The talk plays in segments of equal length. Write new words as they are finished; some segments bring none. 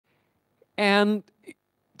And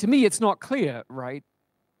to me, it's not clear, right?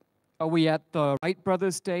 Are we at the Wright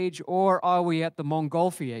brothers stage, or are we at the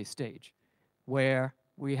Montgolfier stage, where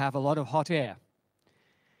we have a lot of hot air?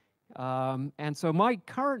 And so my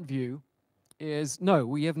current view is, no,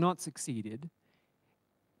 we have not succeeded.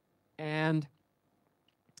 And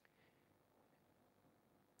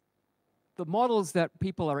the models that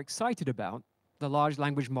people are excited about, the large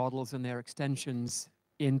language models and their extensions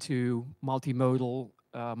into multimodal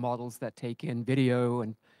models that take in video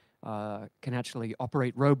and can actually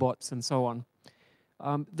operate robots and so on,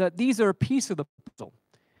 that these are a piece of the puzzle.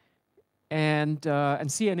 And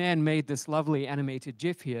CNN made this lovely animated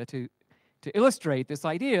GIF here to illustrate this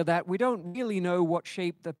idea that we don't really know what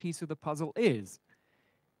shape the piece of the puzzle is.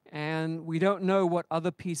 And we don't know what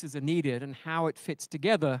other pieces are needed and how it fits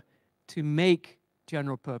together to make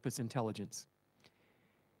general purpose intelligence.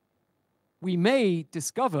 We may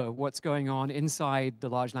discover what's going on inside the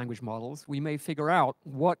large language models. We may figure out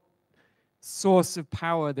what source of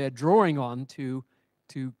power they're drawing on to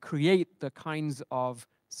create the kinds of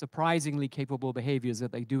surprisingly capable behaviors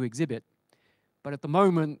that they do exhibit. But at the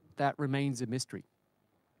moment, that remains a mystery.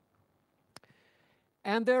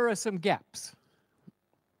 And there are some gaps,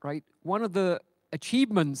 right? One of the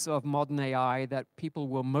achievements of modern AI that people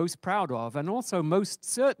were most proud of, and also most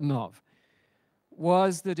certain of,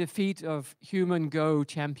 was the defeat of human Go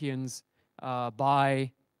champions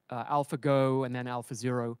by AlphaGo and then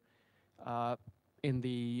AlphaZero in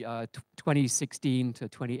the 2016 to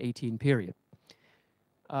 2018 period.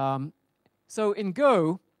 So in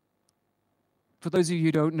Go, for those of you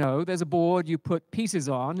who don't know, there's a board you put pieces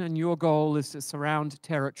on, and your goal is to surround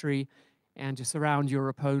territory and to surround your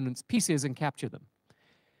opponent's pieces and capture them.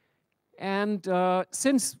 And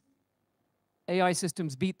since AI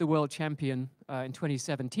systems beat the world champion in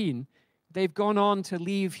 2017, they've gone on to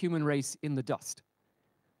leave human race in the dust.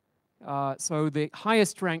 So the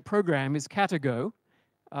highest ranked program is CataGo,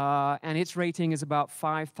 and its rating is about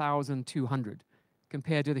 5,200,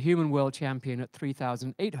 compared to the human world champion at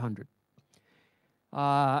 3,800.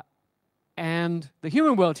 And the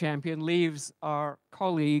human world champion leaves our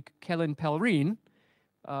colleague, Kellen Pellerin,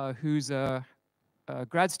 who's a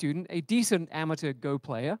grad student, a decent amateur Go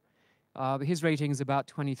player. His rating is about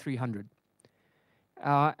 2,300.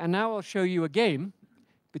 And now I'll show you a game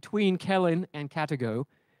between Kellen and CataGo,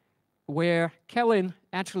 where Kellen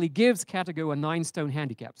actually gives CataGo a 9-stone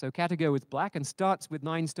handicap. So CataGo is black and starts with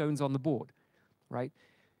 9 stones on the board, right?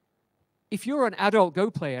 If you're an adult Go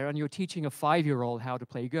player and you're teaching a 5-year-old how to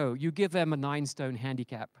play Go, you give them a 9-stone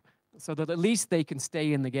handicap so that at least they can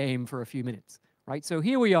stay in the game for a few minutes, right? So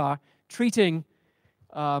here we are treating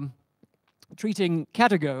CataGo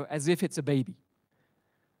as if it's a baby,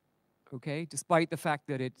 okay? Despite the fact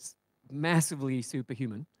that it's massively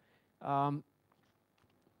superhuman.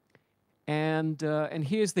 And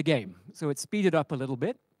here's the game. So it's speeded up a little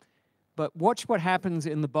bit, but watch what happens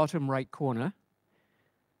in the bottom right corner.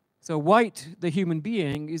 So White, the human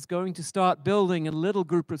being, is going to start building a little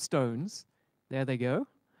group of stones. There they go.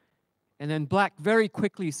 And then Black very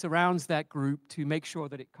quickly surrounds that group to make sure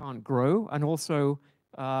that it can't grow, and also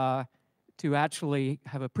to actually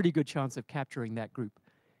have a pretty good chance of capturing that group.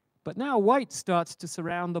 But now White starts to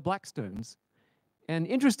surround the black stones. And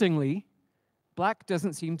interestingly, Black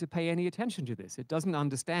doesn't seem to pay any attention to this. It doesn't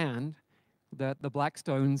understand that the black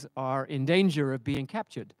stones are in danger of being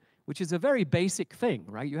captured, which is a very basic thing,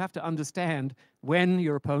 right? You have to understand when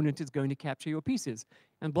your opponent is going to capture your pieces.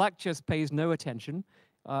 And Black just pays no attention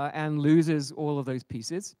and loses all of those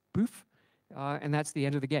pieces, poof, and that's the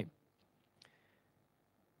end of the game.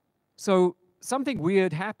 So something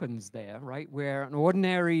weird happens there, right? Where an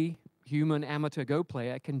ordinary human amateur Go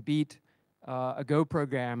player can beat a Go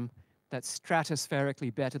program that's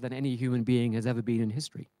stratospherically better than any human being has ever been in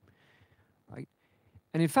history, right?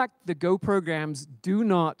 And in fact, the Go programs do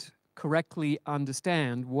not correctly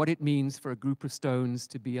understand what it means for a group of stones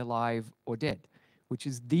to be alive or dead, which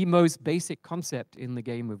is the most basic concept in the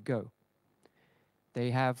game of Go.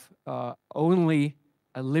 They have only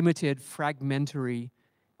a limited fragmentary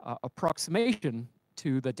approximation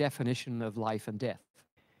to the definition of life and death.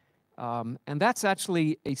 And that's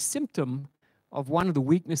actually a symptom of one of the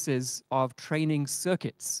weaknesses of training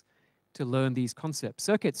circuits to learn these concepts.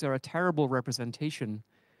 Circuits are a terrible representation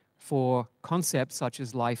for concepts such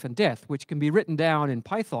as life and death, which can be written down in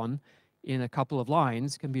Python in a couple of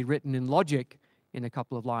lines, can be written in logic in a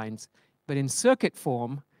couple of lines. But in circuit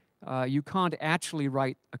form, you can't actually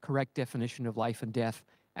write a correct definition of life and death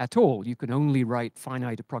at all. You can only write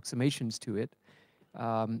finite approximations to it.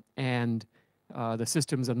 And the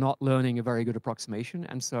systems are not learning a very good approximation,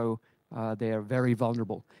 and so They are very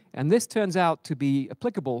vulnerable. And this turns out to be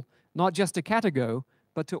applicable not just to Katago,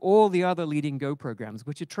 but to all the other leading Go programs,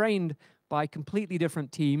 which are trained by completely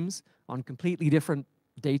different teams on completely different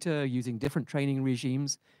data using different training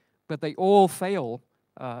regimes, but they all fail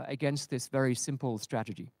against this very simple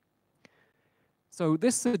strategy. So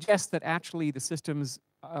this suggests that actually the systems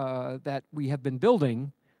that we have been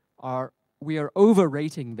building we are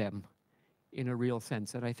overrating them in a real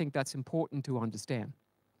sense, and I think that's important to understand.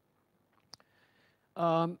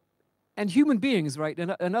 And human beings, right,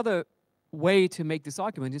 another way to make this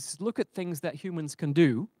argument is to look at things that humans can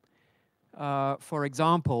do. For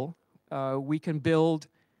example, we can build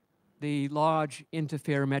the Large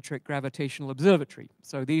Interferometric Gravitational Observatory.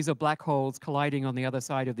 So these are black holes colliding on the other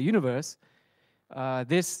side of the universe.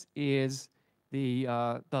 This is the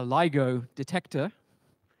LIGO detector,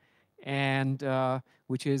 and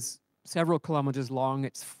which is several kilometers long.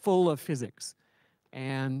 It's full of physics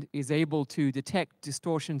and is able to detect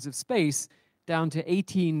distortions of space down to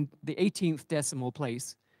the 18th decimal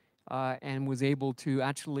place, and was able to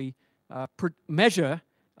actually measure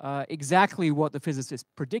exactly what the physicists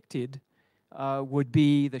predicted would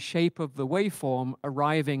be the shape of the waveform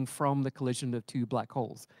arriving from the collision of two black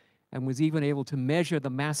holes, and was even able to measure the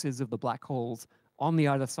masses of the black holes on the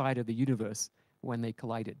other side of the universe when they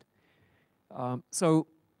collided. So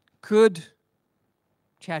could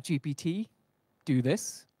ChatGPT do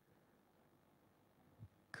this?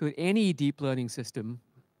 Could any deep learning system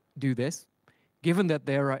do this, given that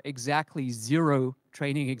there are exactly 0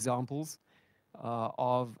 training examples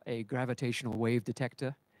of a gravitational wave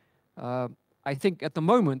detector? I think at the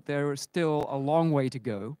moment there is still a long way to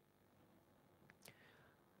go.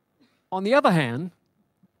 On the other hand,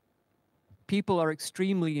 people are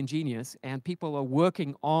extremely ingenious, and people are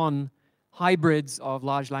working on hybrids of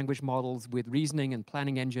large language models with reasoning and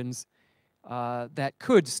planning engines that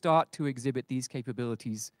could start to exhibit these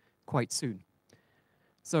capabilities quite soon.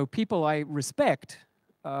 So people I respect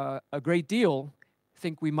a great deal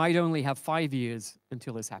think we might only have 5 years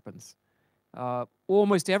until this happens.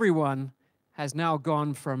 Almost everyone has now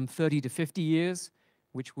gone from 30 to 50 years,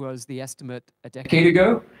 which was the estimate a decade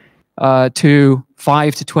ago, to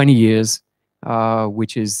 5 to 20 years,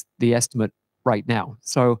 which is the estimate right now.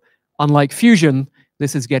 So unlike fusion,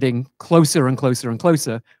 this is getting closer and closer and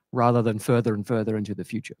closer rather than further and further into the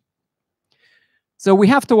future. So we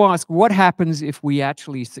have to ask, what happens if we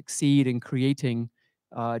actually succeed in creating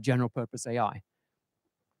general purpose AI?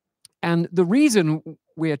 And the reason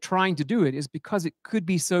we're trying to do it is because it could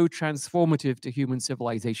be so transformative to human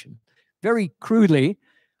civilization. Very crudely,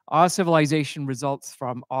 our civilization results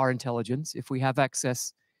from our intelligence. If we have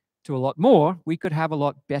access to a lot more, we could have a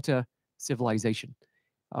lot better civilization.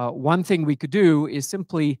 One thing we could do is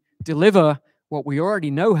simply deliver what we already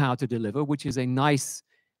know how to deliver, which is a nice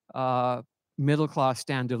middle-class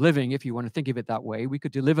standard of living, if you want to think of it that way. We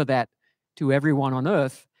could deliver that to everyone on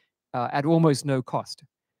Earth at almost no cost.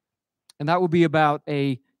 And that would be about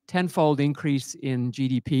a 10-fold increase in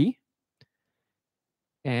GDP.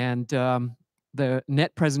 And the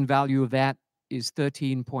net present value of that is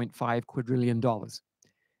 $13.5 quadrillion.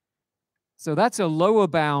 So that's a lower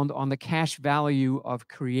bound on the cash value of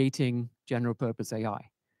creating general purpose AI.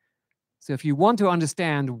 So if you want to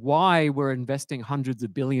understand why we're investing hundreds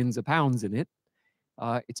of billions of pounds in it,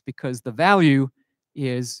 it's because the value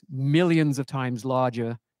is millions of times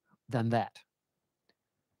larger than that.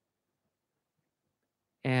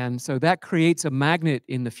 And so that creates a magnet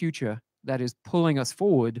in the future that is pulling us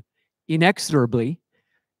forward inexorably.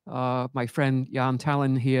 My friend Jaan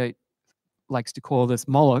Tallinn here likes to call this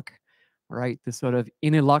Moloch, right? This sort of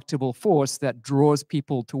ineluctable force that draws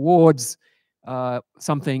people towards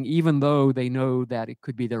something, even though they know that it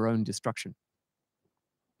could be their own destruction.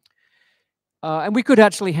 And we could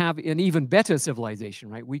actually have an even better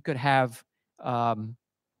civilization, right? We could have,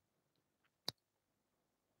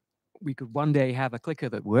 we could one day have a clicker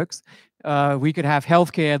that works. We could have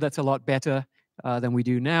healthcare that's a lot better than we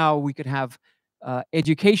do now. We could have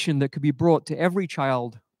education that could be brought to every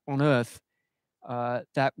child on Earth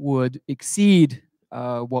that would exceed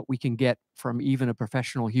what we can get from even a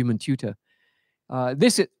professional human tutor.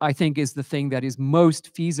 This, I think, is the thing that is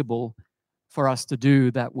most feasible for us to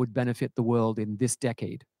do that would benefit the world in this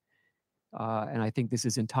decade. And I think this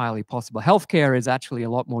is entirely possible. Healthcare is actually a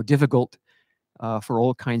lot more difficult for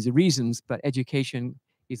all kinds of reasons, but education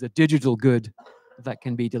is a digital good that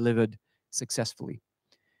can be delivered successfully.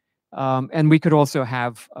 And we could also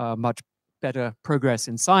have much better progress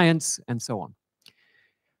in science and so on.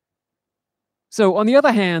 So on the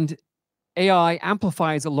other hand, AI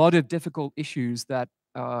amplifies a lot of difficult issues that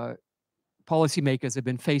policymakers have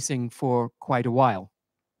been facing for quite a while.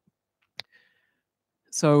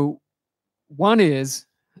 So one is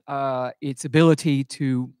its ability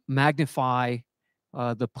to magnify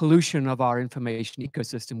the pollution of our information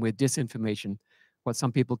ecosystem with disinformation, what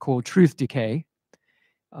some people call truth decay.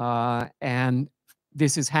 And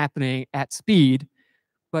this is happening at speed.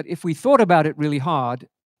 But if we thought about it really hard,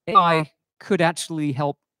 AI could actually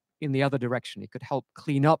help in the other direction. It could help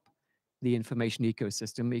clean up the information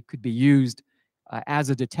ecosystem. It could be used as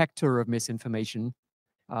a detector of misinformation,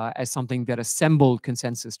 as something that assembled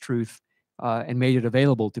consensus truth and made it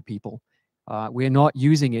available to people. We're not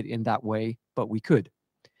using it in that way, but we could.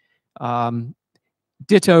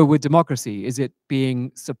 Ditto with democracy. Is it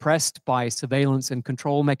being suppressed by surveillance and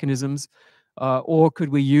control mechanisms? Or could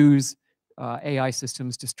we use AI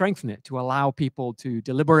systems to strengthen it, to allow people to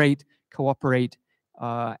deliberate, cooperate,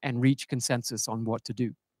 and reach consensus on what to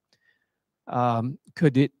do?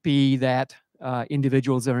 Could it be that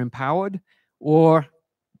individuals are empowered, or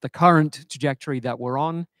the current trajectory that we're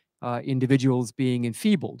on, individuals being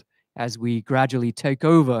enfeebled as we gradually take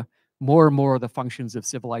over more and more of the functions of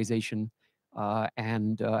civilization,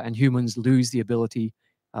 and humans lose the ability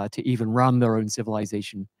to even run their own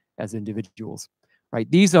civilization as individuals, right?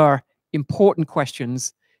 These are important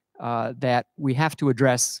questions that we have to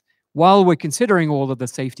address while we're considering all of the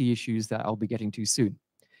safety issues that I'll be getting to soon.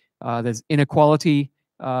 There's inequality.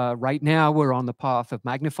 Right now, we're on the path of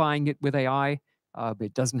magnifying it with AI, but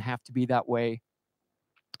it doesn't have to be that way,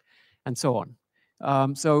 and so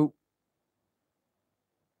on. So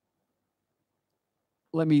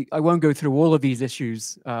I won't go through all of these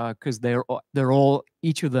issues because they're all,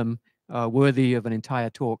 each of them, worthy of an entire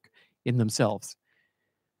talk in themselves.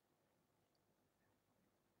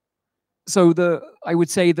 So I would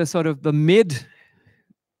say the sort of the mid-term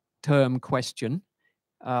question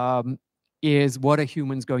is, what are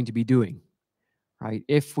humans going to be doing, right?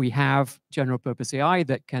 If we have general purpose AI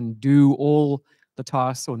that can do all the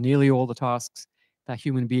tasks, or nearly all the tasks, that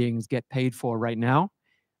human beings get paid for right now,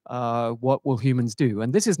 what will humans do?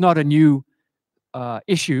 And this is not a new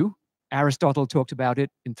issue. Aristotle talked about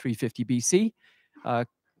it in 350 BC.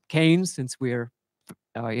 Keynes, since we're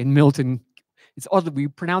in Milton, it's odd that we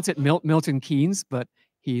pronounce it Milton Keynes, but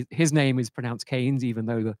his name is pronounced Keynes, even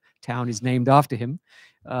though the town is named after him.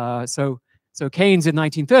 So Keynes in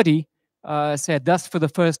 1930 said, thus for the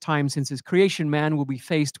first time since his creation, man will be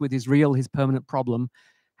faced with his permanent problem,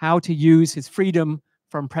 how to use his freedom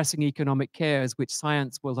from pressing economic cares, which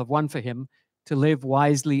science will have won for him, to live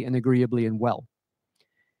wisely and agreeably and well.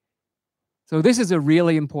 So this is a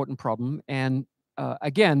really important problem. And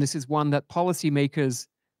again, this is one that policymakers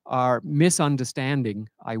are misunderstanding,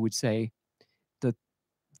 I would say.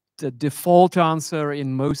 The default answer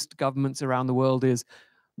in most governments around the world is,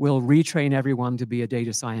 we'll retrain everyone to be a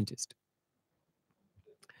data scientist.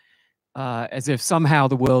 As if somehow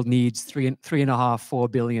the world needs 4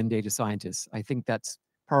 billion data scientists. I think that's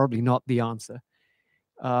probably not the answer.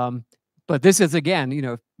 But this is, again,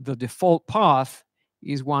 the default path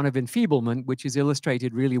is one of enfeeblement, which is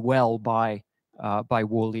illustrated really well by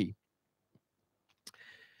Wall-E.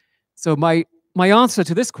 So my answer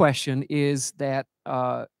to this question is that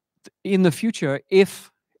in the future,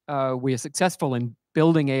 if we are successful in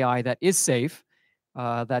building AI that is safe,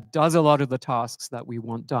 that does a lot of the tasks that we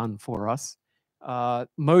want done for us,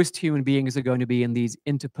 most human beings are going to be in these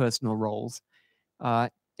interpersonal roles.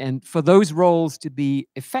 And for those roles to be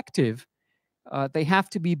effective, they have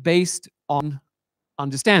to be based on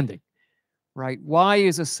understanding, right? Why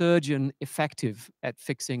is a surgeon effective at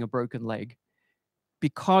fixing a broken leg?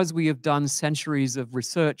 Because we have done centuries of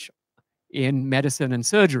research in medicine and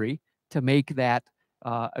surgery to make that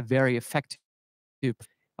a very effective,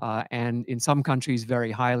 and in some countries very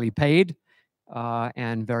highly paid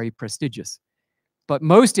and very prestigious. But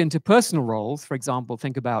most interpersonal roles, for example,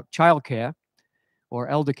 think about childcare or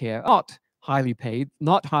elder care, not highly paid,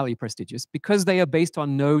 not highly prestigious, because they are based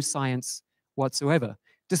on no science whatsoever.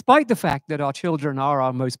 Despite the fact that our children are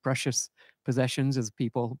our most precious possessions, as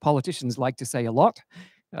politicians like to say a lot.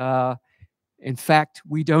 In fact,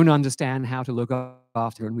 we don't understand how to look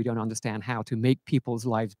after, and we don't understand how to make people's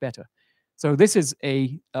lives better. So this is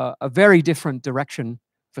a very different direction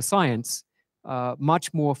for science,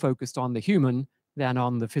 much more focused on the human than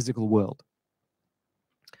on the physical world.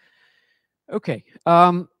 Okay.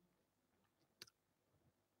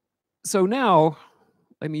 So now,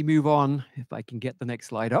 let me move on, if I can get the next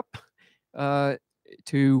slide up,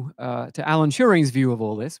 to Alan Turing's view of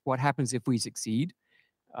all this. What happens if we succeed?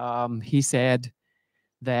 He said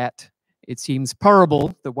that it seems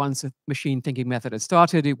probable that once a machine thinking method has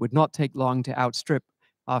started, it would not take long to outstrip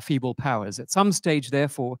our feeble powers. At some stage,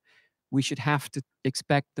 therefore, we should have to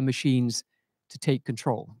expect the machines to take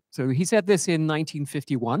control. So he said this in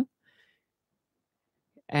 1951.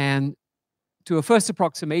 And to a first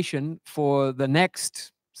approximation, for the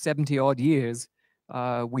next 70 odd years,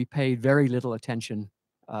 we paid very little attention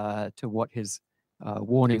to what his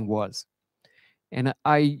warning was. And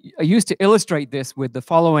I used to illustrate this with the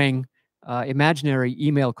following imaginary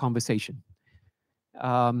email conversation.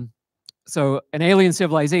 So an alien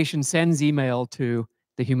civilization sends email to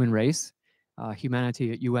the human race,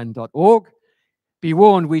 humanity@un.org. Be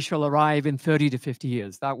warned, we shall arrive in 30 to 50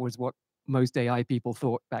 years. That was what most AI people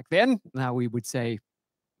thought back then. Now we would say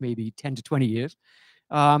maybe 10 to 20 years.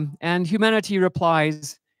 And humanity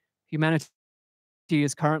replies, humanity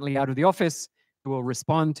is currently out of the office. We will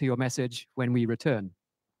respond to your message when we return.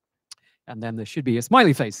 And then there should be a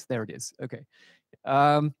smiley face. There it is. Okay.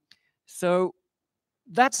 So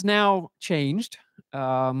that's now changed.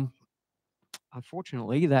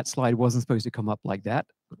 Unfortunately, that slide wasn't supposed to come up like that.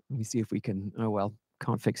 Let me see if we can, oh well,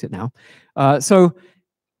 can't fix it now. So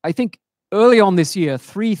I think early on this year,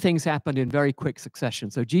 3 things happened in very quick succession.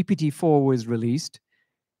 So GPT-4 was released,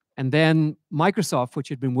 and then Microsoft, which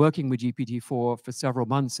had been working with GPT-4 for several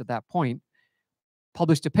months at that point,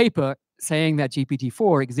 published a paper saying that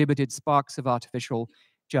GPT-4 exhibited sparks of artificial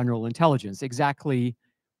general intelligence, exactly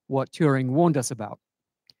what Turing warned us about.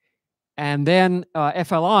 And then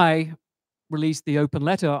FLI released the open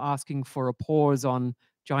letter asking for a pause on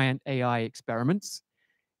giant AI experiments.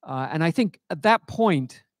 And I think at that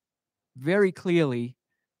point, very clearly,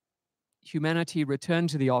 humanity returned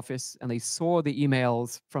to the office and they saw the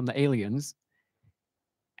emails from the aliens.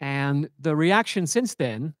 And the reaction since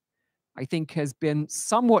then, I think, has been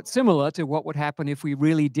somewhat similar to what would happen if we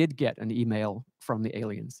really did get an email from the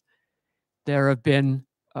aliens. There have been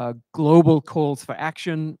global calls for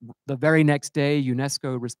action. The very next day,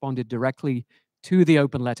 UNESCO responded directly to the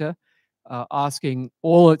open letter, asking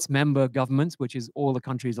all its member governments, which is all the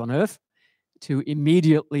countries on Earth, to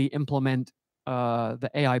immediately implement the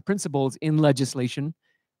AI principles in legislation,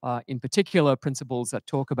 in particular principles that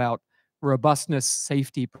talk about robustness,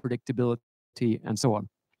 safety, predictability, and so on.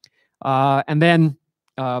 And then,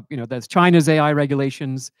 there's China's AI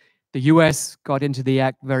regulations. The US got into the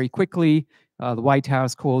act very quickly. The White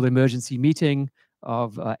House called an emergency meeting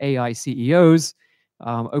of AI CEOs,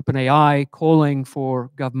 OpenAI calling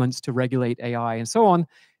for governments to regulate AI, and so on.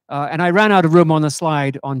 And I ran out of room on the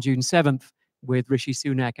slide on June 7th with Rishi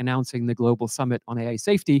Sunak announcing the Global Summit on AI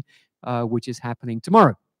Safety, which is happening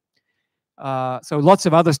tomorrow. So lots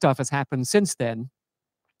of other stuff has happened since then.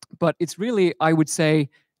 But it's really, I would say,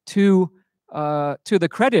 to the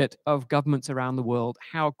credit of governments around the world,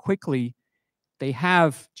 how quickly they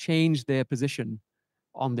have changed their position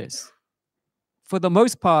on this. For the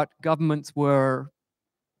most part, governments were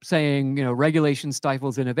saying, regulation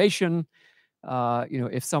stifles innovation.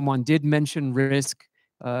 If someone did mention risk,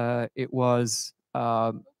 it was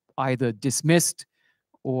either dismissed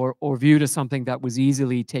or viewed as something that was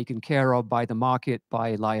easily taken care of by the market,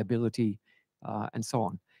 by liability, and so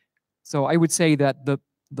on. So I would say that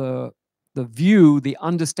the view, the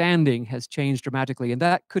understanding has changed dramatically, and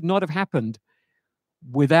that could not have happened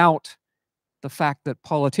without the fact that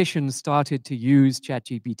politicians started to use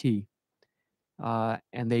ChatGPT,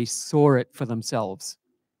 and they saw it for themselves.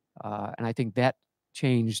 And I think that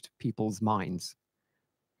changed people's minds.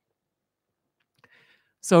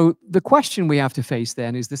 So the question we have to face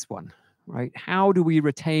then is this one, right? How do we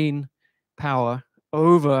retain power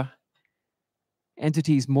over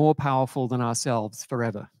entities more powerful than ourselves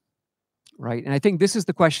forever, right? And I think this is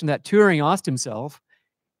the question that Turing asked himself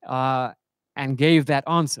and gave that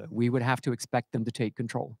answer. We would have to expect them to take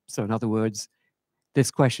control. So in other words,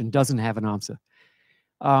 this question doesn't have an answer.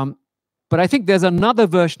 But I think there's another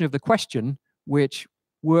version of the question which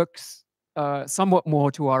works somewhat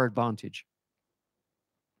more to our advantage.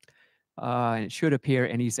 And it should appear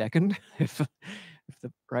any second,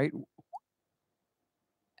 right?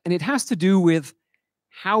 And it has to do with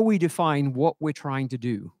how we define what we're trying to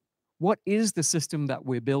do. What is the system that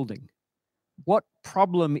we're building? What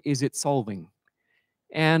problem is it solving?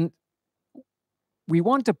 And we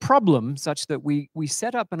want a problem such that we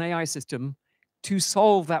set up an AI system to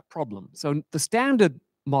solve that problem. So the standard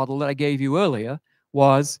model that I gave you earlier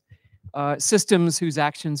was systems whose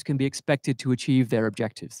actions can be expected to achieve their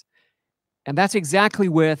objectives. And that's exactly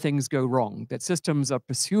where things go wrong, that systems are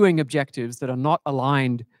pursuing objectives that are not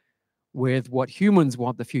aligned with what humans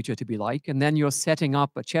want the future to be like, and then you're setting up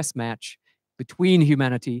a chess match between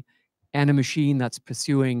humanity and a machine that's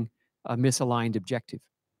pursuing a misaligned objective.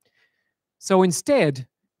 So instead,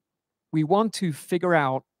 we want to figure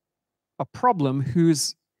out a problem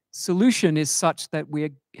whose solution is such that we're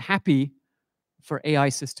happy for AI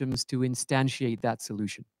systems to instantiate that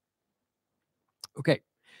solution. Okay,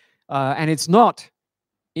 and it's not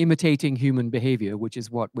imitating human behavior, which is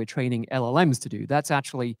what we're training LLMs to do. That's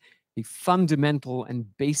actually a fundamental and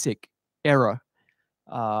basic error,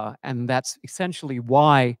 and that's essentially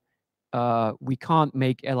why we can't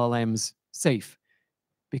make LLMs safe,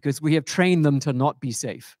 because we have trained them to not be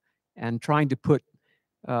safe, and trying to put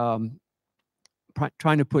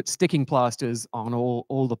sticking plasters on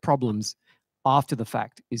all the problems after the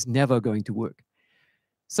fact is never going to work.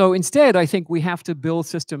 So instead, I think we have to build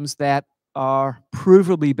systems that are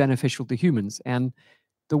provably beneficial to humans. And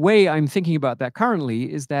the way I'm thinking about that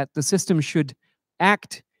currently is that the system should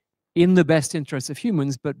act in the best interests of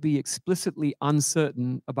humans, but be explicitly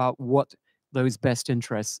uncertain about what those best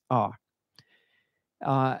interests are.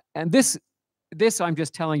 And this I'm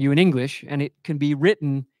just telling you in English, and it can be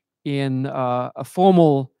written in a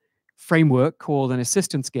formal framework called an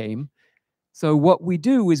assistance game. So what we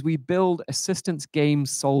do is we build assistance game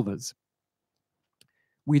solvers.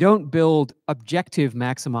 We don't build objective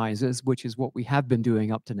maximizers, which is what we have been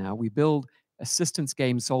doing up to now. We build assistance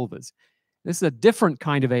game solvers. This is a different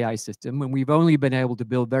kind of AI system, and we've only been able to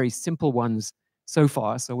build very simple ones so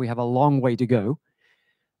far, so we have a long way to go.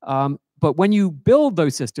 But when you build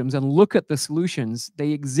those systems and look at the solutions,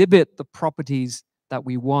 they exhibit the properties that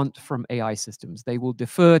we want from AI systems. They will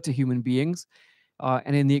defer to human beings,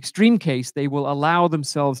 and in the extreme case, they will allow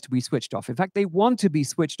themselves to be switched off. In fact, they want to be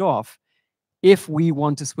switched off if we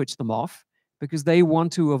want to switch them off, because they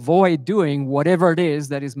want to avoid doing whatever it is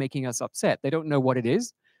that is making us upset. They don't know what it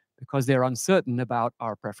is because they're uncertain about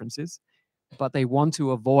our preferences, but they want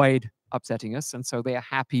to avoid upsetting us, and so they are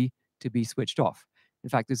happy to be switched off.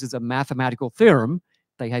 In fact, this is a mathematical theorem.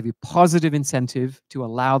 They have a positive incentive to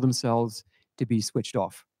allow themselves to be switched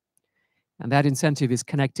off. And that incentive is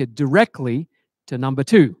connected directly to number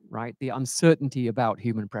 2, right? The uncertainty about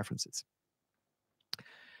human preferences.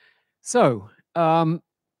 So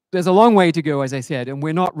there's a long way to go, as I said, and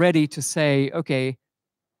we're not ready to say, okay,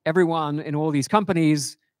 everyone in all these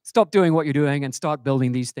companies, stop doing what you're doing and start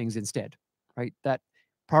building these things instead, right? That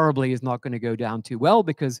probably is not going to go down too well,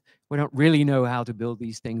 because we don't really know how to build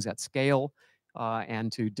these things at scale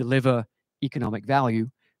and to deliver economic value.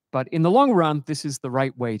 But in the long run, this is the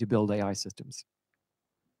right way to build AI systems.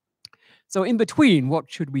 So in between, what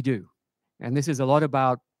should we do? And this is a lot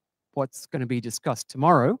about what's going to be discussed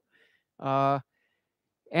tomorrow.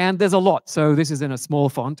 And there's a lot. So this is in a small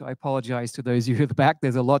font. I apologize to those of you at the back.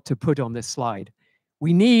 There's a lot to put on this slide.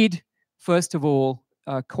 We need, first of all,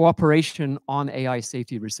 cooperation on AI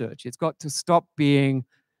safety research. It's got to stop being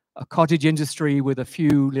a cottage industry with a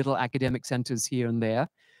few little academic centers here and there.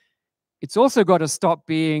 It's also got to stop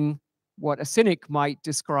being what a cynic might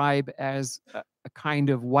describe as a kind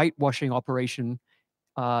of whitewashing operation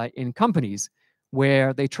in companies,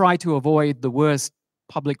 where they try to avoid the worst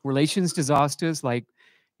public relations disasters, like,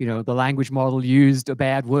 you know, the language model used a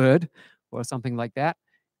bad word or something like that.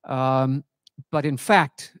 But in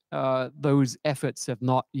fact, those efforts have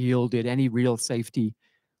not yielded any real safety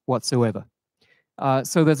whatsoever.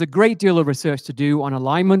 So there's a great deal of research to do on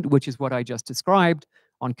alignment, which is what I just described,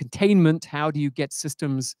 on containment. How do you get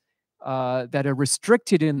systems that are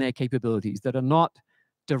restricted in their capabilities, that are not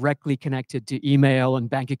directly connected to email and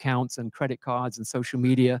bank accounts and credit cards and social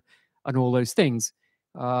media and all those things?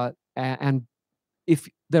 And if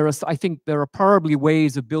there are, I think there are probably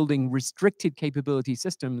ways of building restricted capability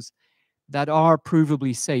systems that are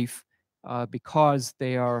provably safe because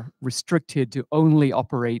they are restricted to only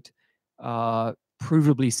operate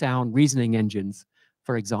provably sound reasoning engines,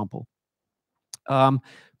 for example.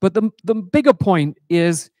 But the bigger point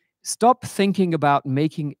is, stop thinking about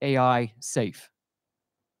making AI safe.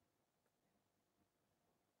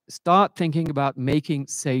 Start thinking about making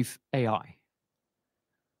safe AI.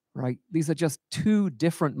 Right? These are just two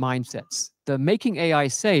different mindsets. The making AI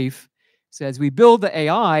safe says we build the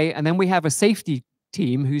AI and then we have a safety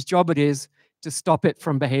team whose job it is to stop it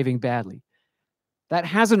from behaving badly. That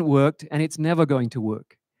hasn't worked, and it's never going to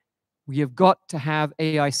work. We have got to have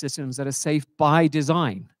AI systems that are safe by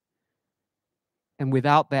design. And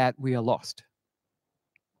without that, we are lost.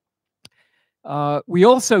 We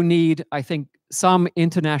also need, I think, some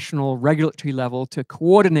international regulatory level to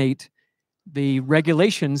coordinate the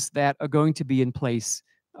regulations that are going to be in place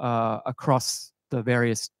across the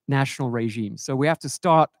various national regimes. So we have to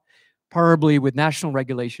start probably with national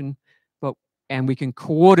regulation, and we can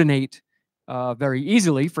coordinate very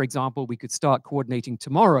easily. For example, we could start coordinating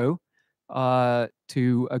tomorrow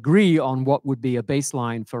to agree on what would be a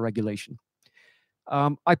baseline for regulation.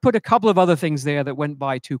 I put a couple of other things there that went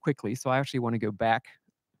by too quickly, so I actually want to go back.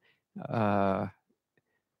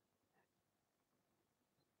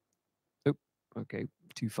 Okay,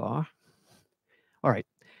 too far. All right.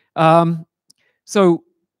 So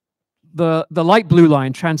the light blue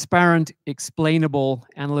line, transparent, explainable,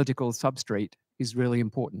 analytical substrate, is really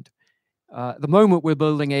important. At the moment, we're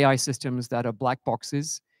building AI systems that are black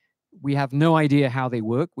boxes. We have no idea how they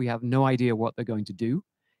work. We have no idea what they're going to do.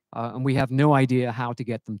 And we have no idea how to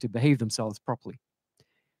get them to behave themselves properly.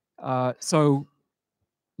 So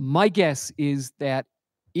my guess is that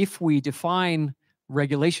if we define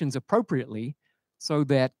regulations appropriately so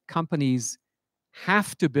that companies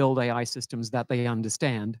have to build AI systems that they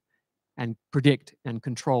understand and predict and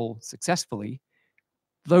control successfully,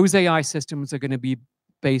 those AI systems are going to be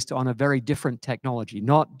based on a very different technology,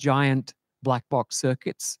 not giant black box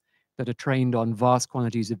circuits that are trained on vast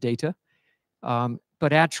quantities of data,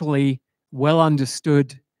 but actually well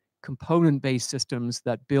understood component-based systems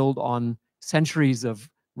that build on centuries of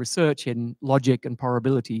research in logic and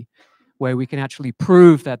probability, where we can actually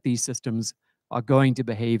prove that these systems are going to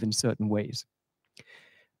behave in certain ways.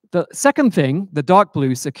 The second thing, the dark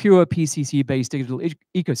blue, secure PCC-based digital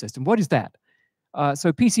ecosystem. What is that?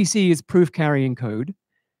 So PCC is proof carrying code.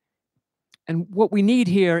 And what we need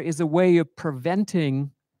here is a way of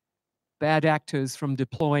preventing bad actors from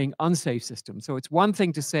deploying unsafe systems. So it's one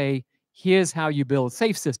thing to say, here's how you build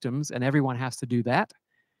safe systems, and everyone has to do that.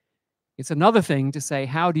 It's another thing to say,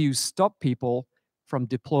 how do you stop people from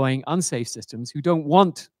deploying unsafe systems who don't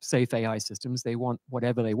want safe AI systems? They want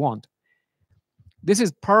whatever they want. This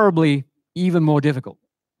is probably even more difficult.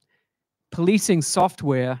 Policing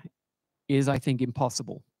software is, I think,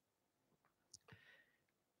 impossible.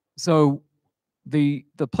 So the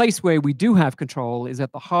place where we do have control is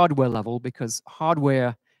at the hardware level, because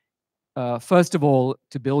hardware, first of all,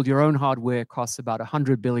 to build your own hardware costs about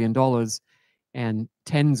 $100 billion and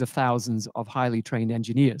tens of thousands of highly trained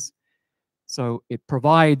engineers. So it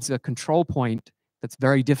provides a control point that's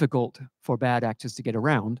very difficult for bad actors to get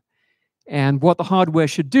around. And what the hardware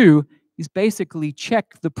should do is basically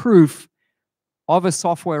check the proof of a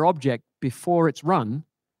software object before it's run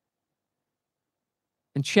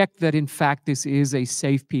and check that, in fact, this is a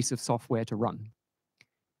safe piece of software to run.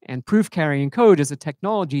 And proof carrying code is a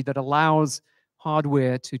technology that allows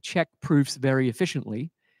hardware to check proofs very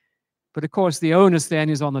efficiently. But of course, the onus then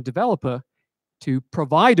is on the developer to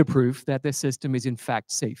provide a proof that the system is in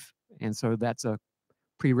fact safe. And so that's a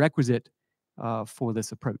prerequisite for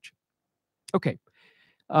this approach. Okay.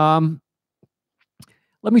 Let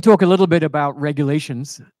me talk a little bit about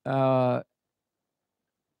regulations.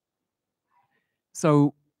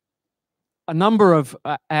 So a number of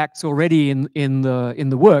acts already in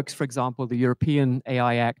the works. For example, the European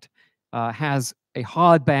AI Act has a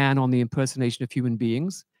hard ban on the impersonation of human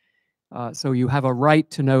beings. So you have a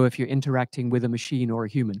right to know if you're interacting with a machine or a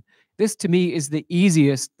human. This, to me, is the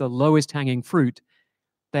easiest, the lowest hanging fruit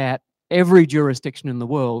that every jurisdiction in the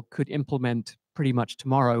world could implement pretty much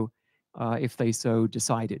tomorrow if they so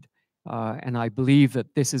decided. And I believe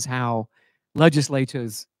that this is how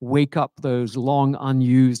legislators wake up those long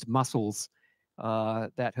unused muscles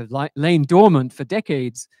that have lain dormant for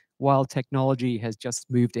decades while technology has just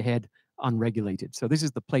moved ahead unregulated. So this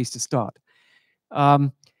is the place to start.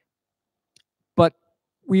 But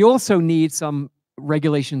we also need some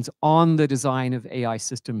regulations on the design of AI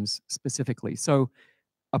systems specifically. So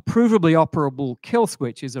a provably operable kill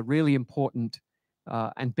switch is a really important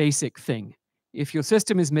and basic thing. If your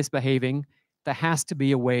system is misbehaving, there has to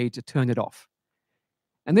be a way to turn it off.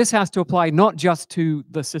 And this has to apply not just to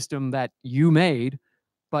the system that you made,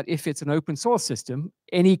 but if it's an open source system,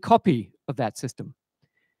 any copy of that system.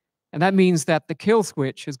 And that means that the kill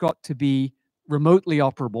switch has got to be remotely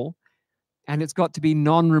operable, and it's got to be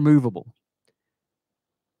non-removable.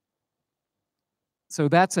 So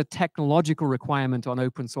that's a technological requirement on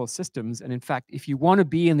open source systems. And in fact, if you want to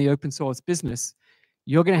be in the open source business,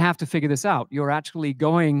 you're going to have to figure this out. You're actually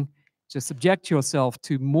going to subject yourself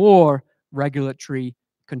to more regulatory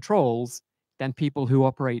controls than people who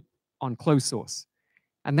operate on closed source.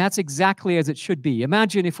 And that's exactly as it should be.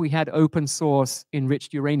 Imagine if we had open source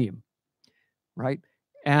enriched uranium, right?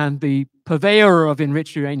 And the purveyor of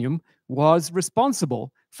enriched uranium was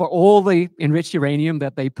responsible for all the enriched uranium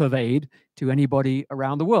that they purveyed to anybody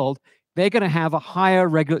around the world. They're going to have a higher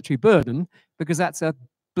regulatory burden because that's a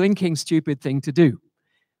blinking stupid thing to do,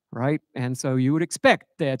 right? And so you would expect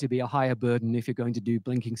there to be a higher burden if you're going to do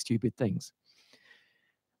blinking stupid things.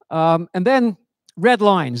 And then red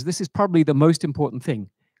lines. This is probably the most important thing.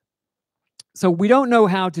 So we don't know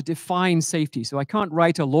how to define safety. So I can't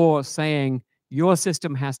write a law saying your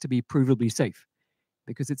system has to be provably safe,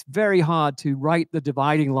 because it's very hard to write the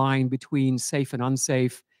dividing line between safe and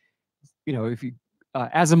unsafe. You know, if you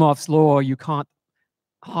Asimov's law, you can't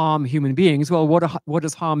harm human beings. Well, what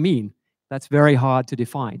does harm mean? That's very hard to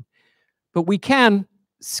define. But we can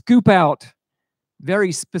scoop out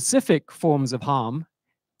very specific forms of harm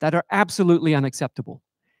that are absolutely unacceptable.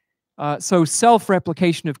 So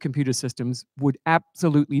self-replication of computer systems would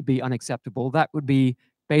absolutely be unacceptable. That would be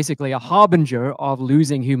basically a harbinger of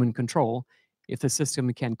losing human control if the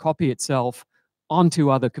system can copy itself onto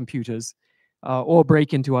other computers or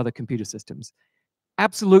break into other computer systems.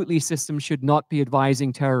 Absolutely, systems should not be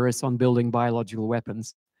advising terrorists on building biological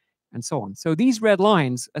weapons, and so on. So these red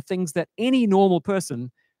lines are things that any normal person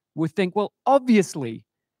would think, well, obviously,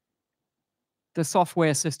 the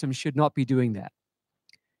software system should not be doing that.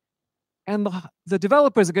 And the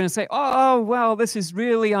developers are going to say, oh, well, this is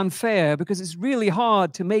really unfair because it's really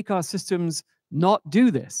hard to make our systems not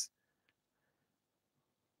do this.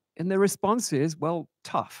 And the response is, well,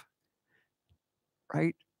 tough,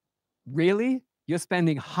 right? Really? You're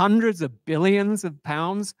spending hundreds of billions of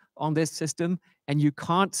pounds on this system and you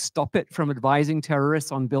can't stop it from advising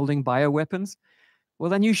terrorists on building bioweapons? Well,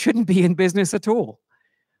 then you shouldn't be in business at all,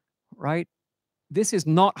 right? This is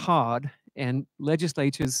not hard, and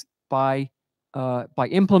legislators, by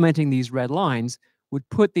implementing these red lines, would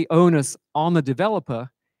put the onus on the developer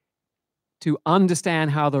to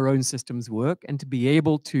understand how their own systems work and to be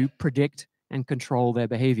able to predict and control their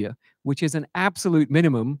behavior, which is an absolute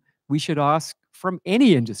minimum we should ask from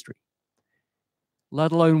any industry,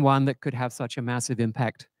 let alone one that could have such a massive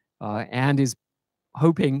impact and is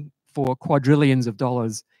hoping for quadrillions of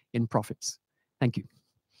dollars in profits. Thank you.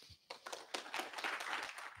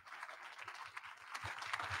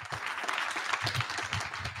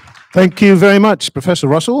 Thank you very much, Professor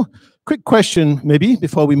Russell. Quick question, maybe,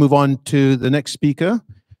 before we move on to the next speaker.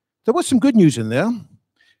 There was some good news in there.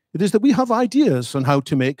 It is that we have ideas on how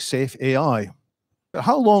to make safe AI.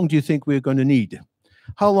 How long do you think we're going to need?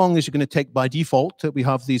 How long is it going to take by default that we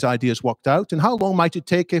have these ideas worked out? And how long might it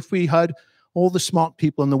take if we had all the smart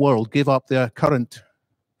people in the world give up their current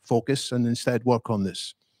focus and instead work on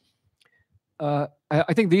this? I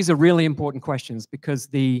think these are really important questions because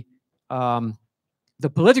the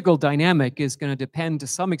political dynamic is going to depend to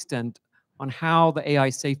some extent on how the AI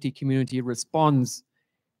safety community responds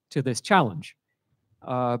to this challenge.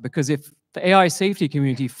 Because if the AI safety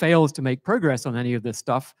community fails to make progress on any of this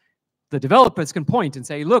stuff, the developers can point and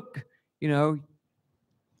say, look, you know,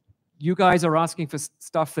 you guys are asking for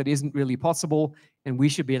stuff that isn't really possible, and we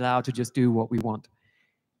should be allowed to just do what we want.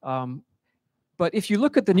 But if you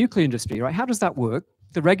look at the nuclear industry, right, how does that work?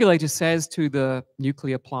 The regulator says to the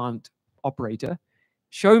nuclear plant operator,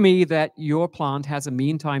 show me that your plant has a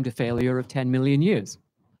mean time to failure of 10 million years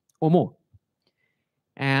or more.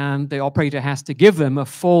 And the operator has to give them a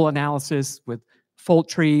full analysis with fault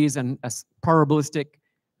trees and probabilistic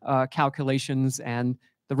calculations, and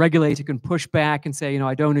the regulator can push back and say, you know,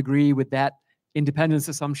 I don't agree with that independence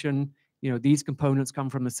assumption. You know, these components come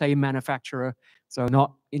from the same manufacturer, so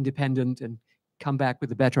not independent, and come back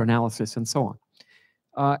with a better analysis and so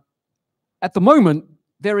on. At the moment,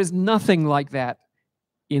 there is nothing like that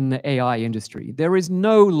in the AI industry. There is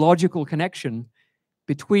no logical connection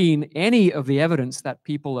between any of the evidence that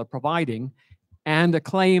people are providing and a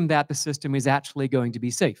claim that the system is actually going to be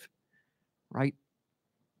safe, right?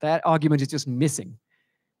 That argument is just missing.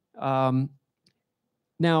 Now,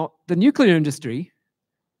 the nuclear industry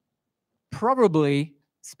probably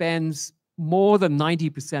spends more than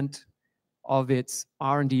 90% of its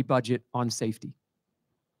R&D budget on safety.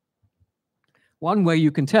 One way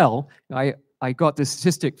you can tell, I got this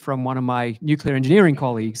statistic from one of my nuclear engineering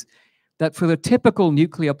colleagues, that for the typical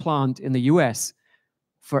nuclear plant in the US,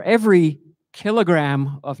 for every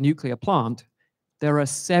kilogram of nuclear plant, there are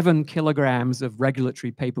 7 kilograms of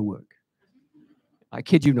regulatory paperwork. I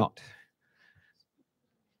kid you not.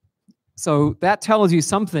 So that tells you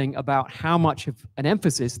something about how much of an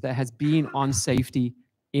emphasis there has been on safety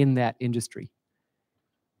in that industry.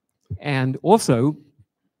 And also,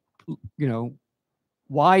 you know,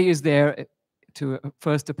 why is there, to a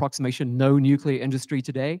first approximation, no nuclear industry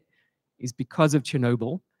today? Is because of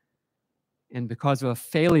Chernobyl and because of a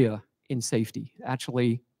failure in safety,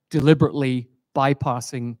 actually deliberately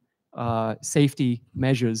bypassing safety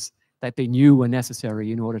measures that they knew were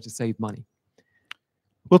necessary in order to save money.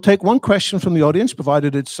 We'll take one question from the audience,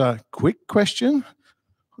 provided it's a quick question.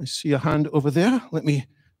 I see a hand over there. Let me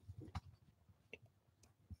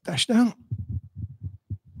dash down.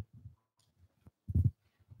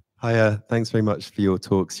 Hi, thanks very much for your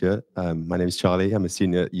talk, Stuart. My name is Charlie. I'm a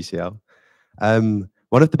senior at UCL.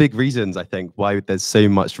 One of the big reasons, I think, why there's so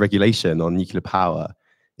much regulation on nuclear power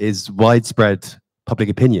is widespread public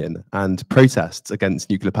opinion and protests against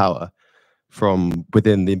nuclear power from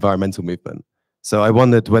within the environmental movement. So I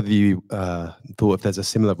wondered whether you thought if there's a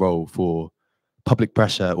similar role for public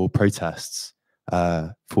pressure or protests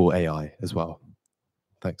for AI as well.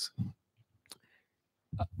 Thanks.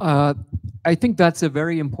 I think that's a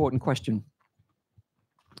very important question.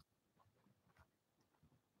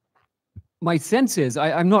 My sense is,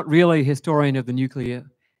 I'm not really a historian of the nuclear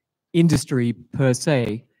industry per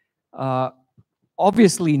se.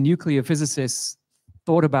 Obviously, nuclear physicists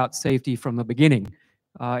thought about safety from the beginning.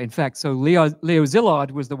 In fact, so Leo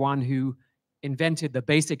Szilard was the one who invented the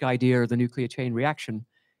basic idea of the nuclear chain reaction.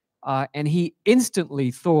 And he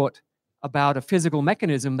instantly thought about a physical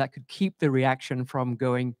mechanism that could keep the reaction from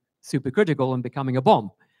going supercritical and becoming a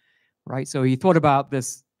bomb, right? So he thought about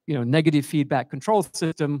this, negative feedback control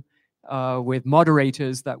system with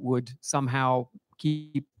moderators that would somehow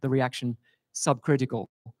keep the reaction subcritical.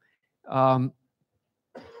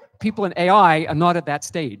 People in AI are not at that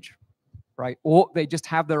stage, right? Or they just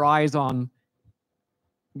have their eyes on,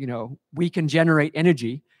 we can generate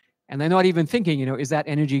energy, and they're not even thinking, is that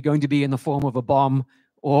energy going to be in the form of a bomb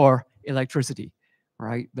or electricity,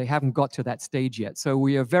 right? They haven't got to that stage yet. So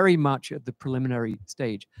we are very much at the preliminary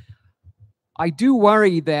stage. I do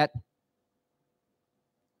worry that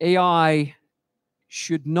AI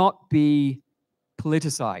should not be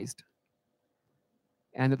politicized.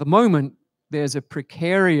 And at the moment, there's a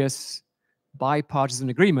precarious bipartisan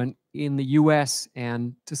agreement in the US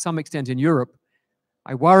and to some extent in Europe.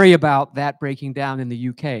 I worry about that breaking down in the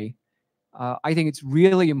UK. I think it's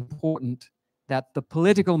really important that the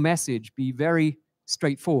political message be very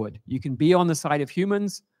straightforward. You can be on the side of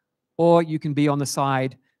humans, or you can be on the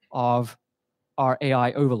side of our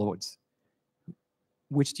AI overlords.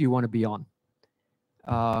 Which do you want to be on?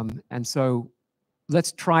 And so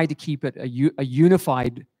let's try to keep it a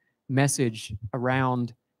unified message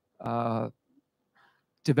around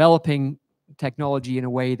developing technology in a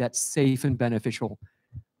way that's safe and beneficial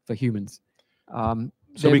for humans.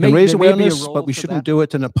 So we can raise awareness, but we shouldn't do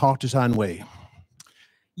it in a partisan way.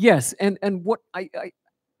 Yes, and what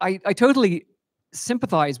I totally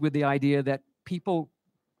sympathize with the idea that people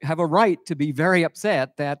have a right to be very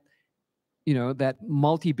upset that that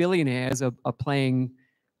multi-billionaires are playing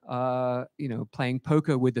playing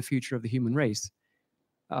poker with the future of the human race.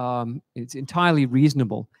 It's entirely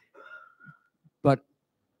reasonable, but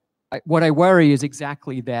what I worry is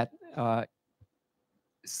exactly that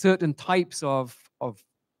certain types of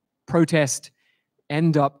protest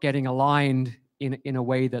end up getting aligned in a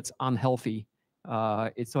way that's unhealthy.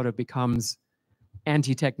 It sort of becomes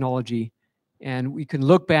anti-technology, and we can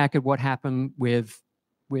look back at what happened with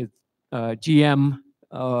GM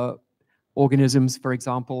organisms, for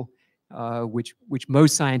example, which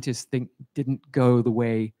most scientists think didn't go the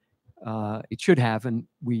way it should have, and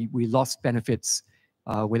we lost benefits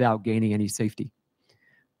without gaining any safety.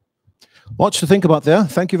 Lots to think about there.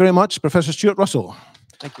 Thank you very much, Professor Stuart Russell.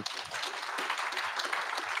 Thank you.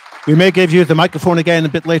 We may give you the microphone again a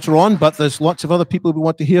bit later on, but there's lots of other people we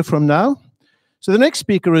want to hear from now. So the next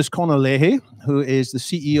speaker is Connor Leahy, who is the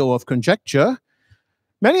CEO of Conjecture.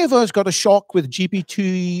 Many of us got a shock with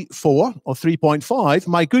GPT-4 or 3.5.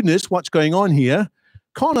 My goodness, what's going on here?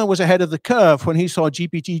 Connor was ahead of the curve when he saw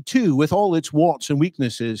GPT-2 with all its warts and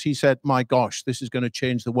weaknesses. He said, my gosh, this is going to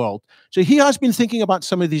change the world. So he has been thinking about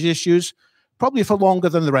some of these issues, probably for longer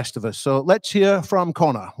than the rest of us. So let's hear from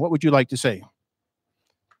Connor. What would you like to say?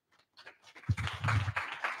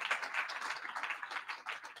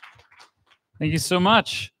 Thank you so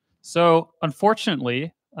much. So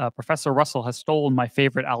unfortunately, Professor Russell has stolen my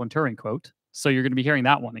favorite Alan Turing quote, so you're going to be hearing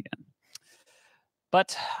that one again.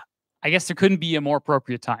 But I guess there couldn't be a more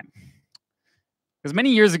appropriate time. Because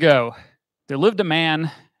many years ago, there lived a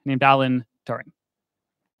man named Alan Turing.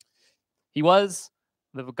 He was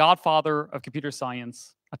the godfather of computer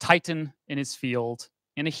science, a titan in his field,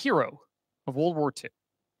 and a hero of World War II.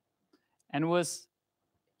 And it was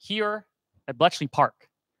here at Bletchley Park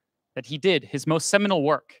that he did his most seminal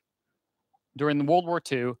work during the World War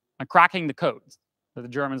II on cracking the codes that the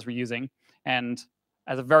Germans were using, and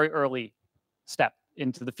as a very early step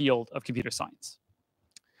into the field of computer science.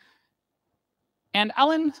 And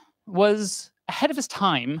Alan was ahead of his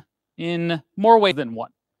time in more ways than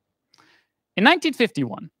one. In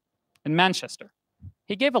 1951, in Manchester,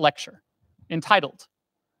 he gave a lecture entitled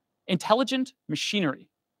Intelligent Machinery,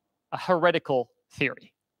 a Heretical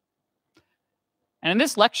Theory. And in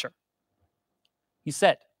this lecture, he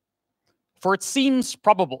said, "For it seems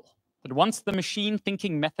probable that once the machine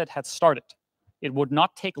thinking method had started, it would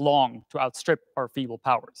not take long to outstrip our feeble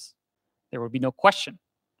powers. There would be no question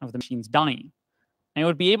of the machines dying, and it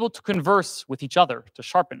would be able to converse with each other to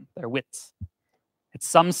sharpen their wits. At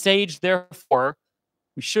some stage, therefore,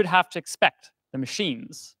 we should have to expect the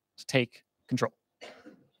machines to take control.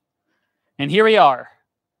 And here we are,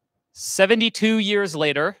 72 years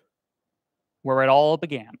later, where it all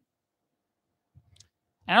began.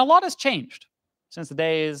 And a lot has changed since the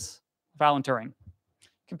days of Alan Turing.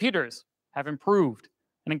 Computers have improved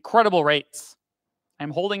at incredible rates.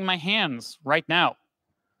 I'm holding in my hands right now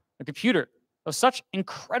a computer of such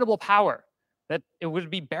incredible power that it would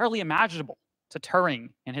be barely imaginable to Turing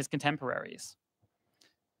and his contemporaries.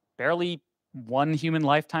 Barely one human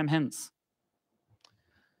lifetime hence.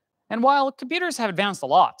 And while computers have advanced a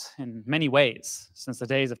lot in many ways since the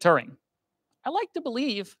days of Turing, I like to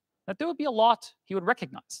believe that there would be a lot he would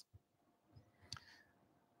recognize.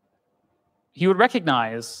 He would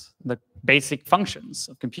recognize the basic functions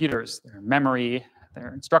of computers, their memory,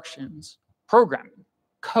 their instructions, programming,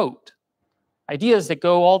 code, ideas that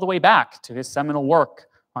go all the way back to his seminal work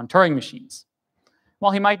on Turing machines.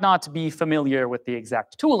 While he might not be familiar with the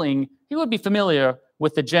exact tooling, he would be familiar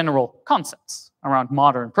with the general concepts around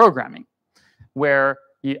modern programming, where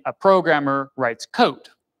a programmer writes code,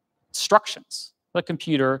 instructions, the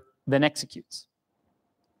computer then executes.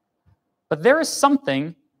 But there is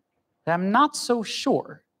something that I'm not so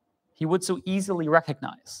sure he would so easily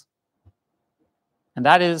recognize. And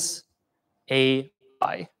that is AI,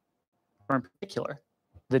 or in particular,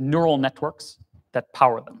 the neural networks that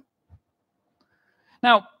power them.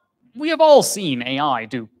 Now, we have all seen AI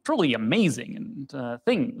do truly amazing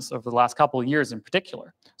things over the last couple of years in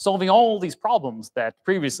particular, solving all these problems that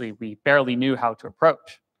previously we barely knew how to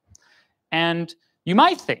approach. And you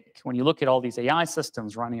might think, when you look at all these AI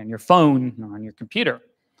systems running on your phone or on your computer,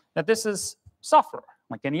 that this is software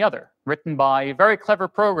like any other, written by very clever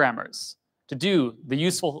programmers to do the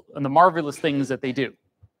useful and the marvelous things that they do.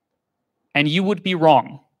 And you would be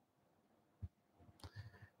wrong.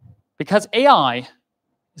 Because AI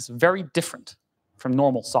is very different from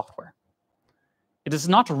normal software. It is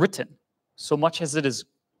not written so much as it is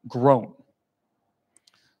grown.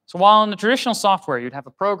 So while in the traditional software, you'd have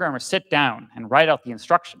a programmer sit down and write out the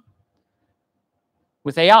instruction,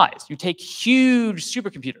 with AIs, you take huge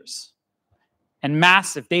supercomputers and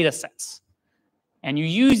massive data sets, and you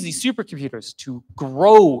use these supercomputers to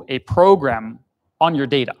grow a program on your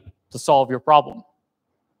data to solve your problem.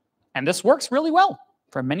 And this works really well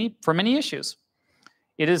for many issues.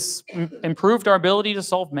 It has improved our ability to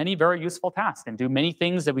solve many very useful tasks and do many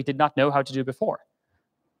things that we did not know how to do before.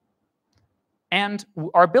 And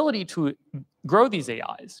our ability to grow these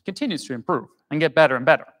AIs continues to improve and get better and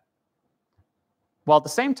better. While at the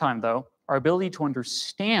same time, though, our ability to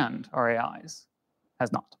understand our AIs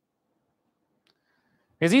has not.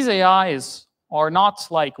 Because these AIs are not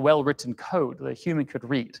like well-written code that a human could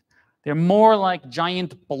read. They're more like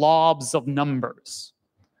giant blobs of numbers.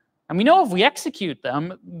 And we know if we execute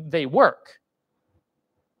them, they work.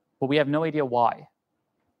 But we have no idea why.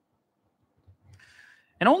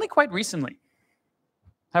 And only quite recently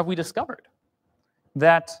have we discovered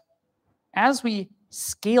that as we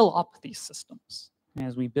scale up these systems,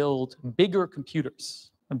 as we build bigger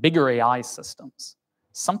computers, bigger AI systems,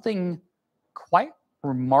 something quite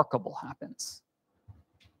remarkable happens.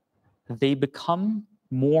 They become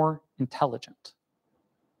more intelligent,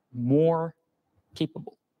 more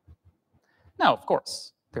capable. Now, of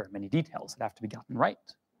course, there are many details that have to be gotten right.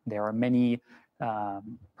 There are many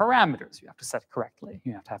parameters you have to set correctly.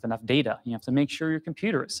 You have to have enough data. You have to make sure your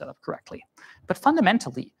computer is set up correctly. But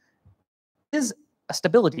fundamentally, there is a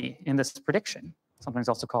stability in this prediction, sometimes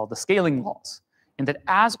also called the scaling laws, in that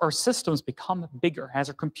as our systems become bigger, as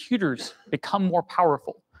our computers become more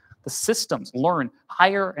powerful, the systems learn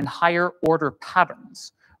higher and higher order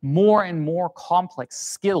patterns, more and more complex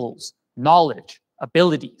skills, knowledge,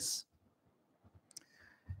 abilities.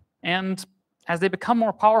 And as they become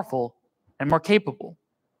more powerful and more capable,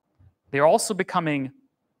 they are also becoming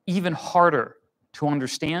even harder to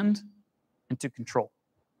understand and to control.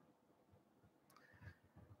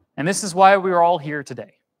 And this is why we are all here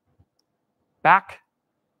today. Back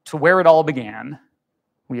to where it all began,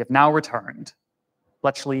 we have now returned,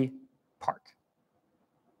 Bletchley Park.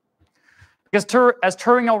 Because as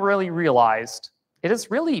Turing already realized, it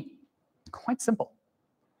is really quite simple.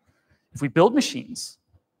 If we build machines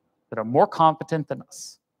that are more competent than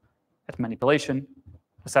us at manipulation,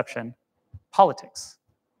 perception, politics,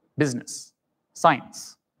 business,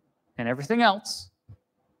 science, and everything else,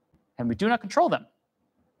 and we do not control them,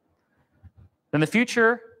 then the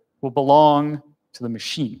future will belong to the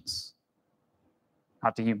machines,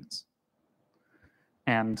 not to humans.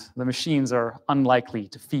 And the machines are unlikely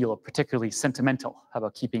to feel particularly sentimental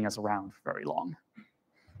about keeping us around for very long.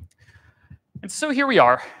 And so here we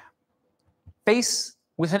are, faced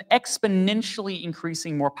with an exponentially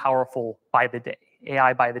increasing more powerful by the day,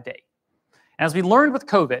 AI by the day. And as we learned with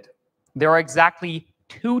COVID, there are exactly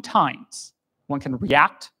 2 times one can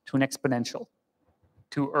react to an exponential.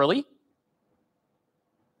 Too early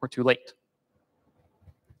or too late.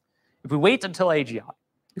 If we wait until AGI,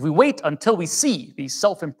 if we wait until we see these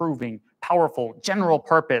self-improving, powerful,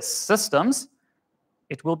 general-purpose systems,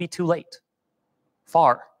 it will be too late.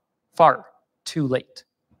 Far, far too late.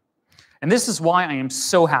 And this is why I am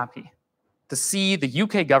so happy to see the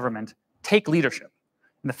UK government take leadership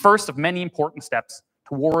in the first of many important steps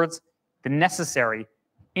towards the necessary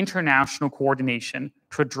international coordination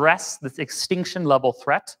to address this extinction-level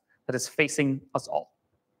threat that is facing us all.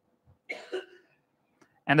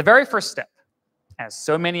 And the very first step, as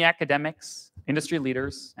so many academics, industry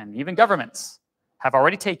leaders, and even governments have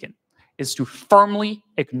already taken, is to firmly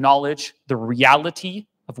acknowledge the reality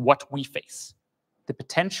of what we face, the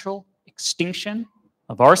potential extinction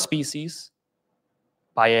of our species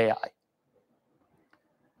by AI.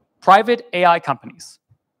 Private AI companies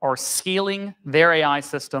are scaling their AI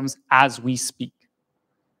systems as we speak.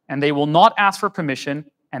 And they will not ask for permission,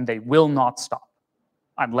 and they will not stop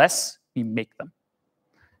unless we make them.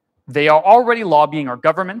 They are already lobbying our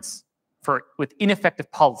governments with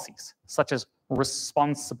ineffective policies, such as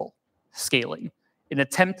responsible scaling, in an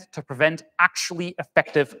attempt to prevent actually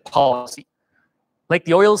effective policy. Like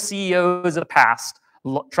the oil CEOs of the past,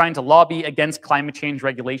 trying to lobby against climate change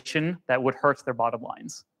regulation that would hurt their bottom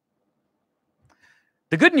lines.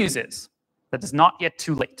 The good news is that it's not yet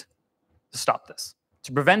too late to stop this,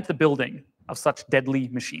 to prevent the building of such deadly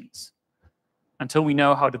machines, until we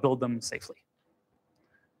know how to build them safely.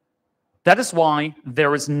 That is why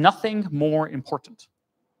there is nothing more important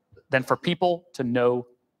than for people to know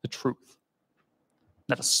the truth.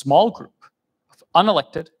 That a small group of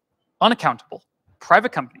unelected, unaccountable,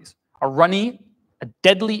 private companies are running a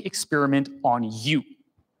deadly experiment on you,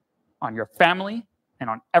 on your family, and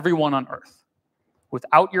on everyone on Earth,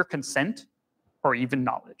 without your consent or even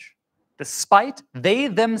knowledge, despite they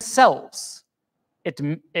themselves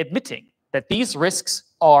admitting that these risks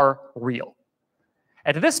are real.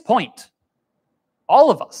 At this point, all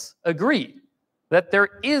of us agree that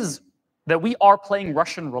we are playing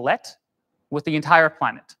Russian roulette with the entire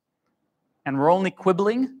planet. And we're only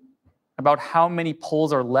quibbling about how many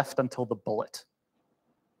pulls are left until the bullet.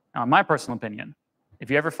 Now, in my personal opinion, if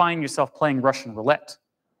you ever find yourself playing Russian roulette,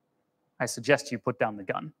 I suggest you put down the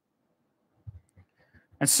gun.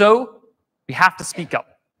 And so, we have to speak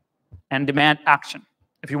up and demand action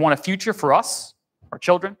if we want a future for us, our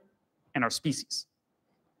children, and our species.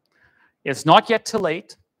 It's not yet too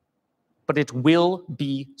late, but it will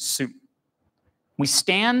be soon. We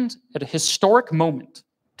stand at a historic moment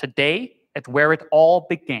today at where it all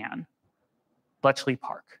began, Bletchley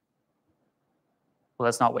Park. Well,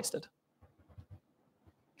 let's not waste it.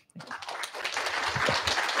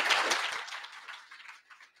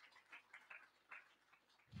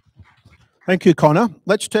 Thank you, Connor.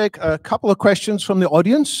 Let's take a couple of questions from the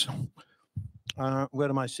audience. Where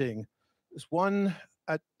am I seeing? There's one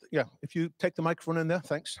at, yeah, if you take the microphone in there,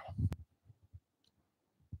 thanks.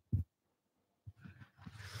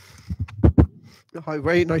 Hi,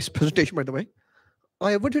 very nice presentation, by the way.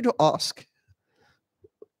 I wanted to ask,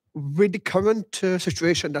 with the current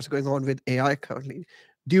situation that's going on with AI currently,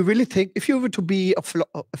 do you really think, if you were to be a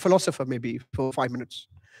philosopher maybe for 5 minutes,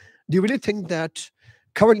 do you really think that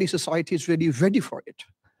currently society is really ready for it?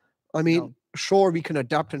 I mean, no. Sure, we can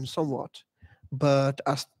adapt in somewhat, but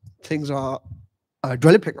as things are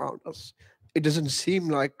developing around us, it doesn't seem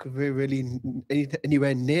like we're really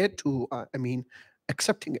anywhere near to,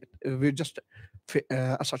 accepting it. We're just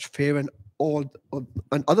as such fear and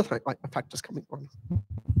other factors coming on.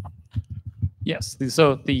 Yes,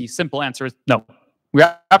 so the simple answer is no.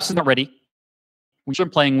 We're absolutely not ready. We've been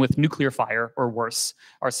playing with nuclear fire or worse.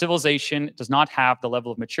 Our civilization does not have the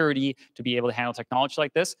level of maturity to be able to handle technology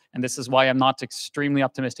like this, and this is why I'm not extremely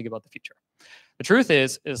optimistic about the future. The truth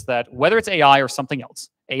is that whether it's AI or something else,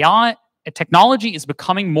 technology is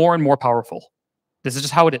becoming more and more powerful. This is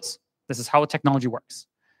just how it is. This is how technology works.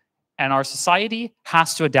 And our society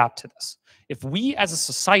has to adapt to this. If we as a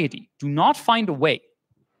society do not find a way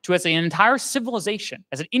to, as an entire civilization,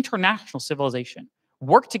 as an international civilization,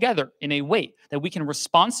 work together in a way that we can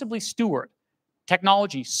responsibly steward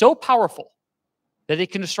technology so powerful that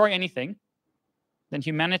it can destroy anything, then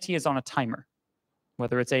humanity is on a timer.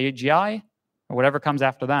 Whether it's AGI or whatever comes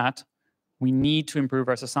after that, we need to improve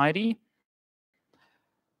our society,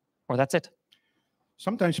 or that's it.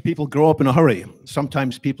 Sometimes people grow up in a hurry.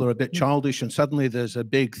 Sometimes people are a bit childish and suddenly there's a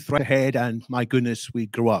big threat ahead and my goodness, we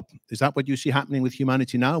grow up. Is that what you see happening with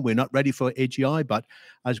humanity now? We're not ready for AGI, but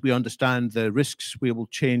as we understand the risks, we will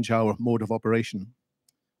change our mode of operation.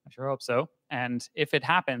 I sure hope so. And if it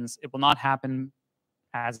happens, it will not happen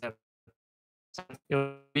as a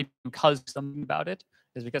it'll be because something about it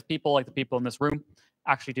is because people like the people in this room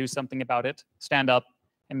actually do something about it, stand up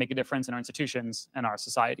and make a difference in our institutions and our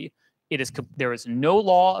society. There is no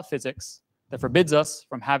law of physics that forbids us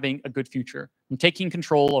from having a good future, from taking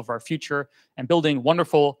control of our future and building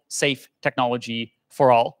wonderful, safe technology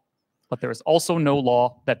for all. But there is also no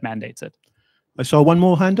law that mandates it. I saw one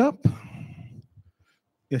more hand up.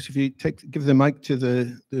 Yes, if you give the mic to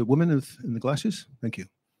the woman in the glasses. Thank you.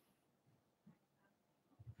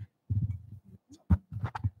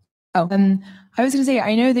 Oh, I was going to say,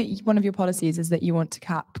 I know that one of your policies is that you want to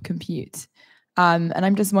cap compute. And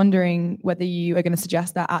I'm just wondering whether you are going to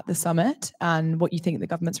suggest that at the summit and what you think the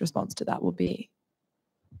government's response to that will be.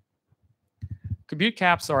 Compute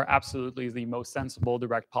caps are absolutely the most sensible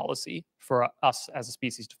direct policy for us as a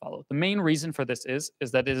species to follow. The main reason for this is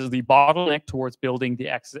that it is the bottleneck towards building the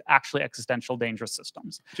actually existential dangerous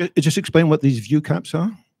systems. Just explain what these view caps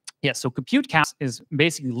are. Yes, so compute caps is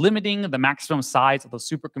basically limiting the maximum size of those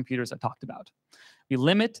supercomputers I talked about. We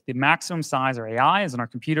limit the maximum size our AIs and our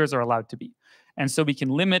computers are allowed to be. And so we can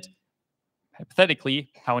limit, hypothetically,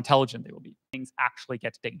 how intelligent they will be. Things actually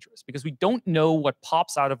get dangerous because we don't know what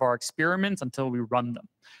pops out of our experiments until we run them.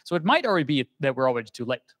 So it might already be that we're already too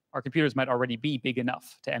late. Our computers might already be big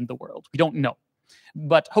enough to end the world. We don't know,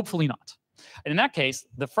 but hopefully not. And in that case,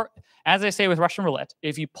 as I say with Russian roulette,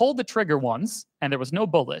 if you pulled the trigger once and there was no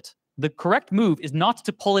bullet, the correct move is not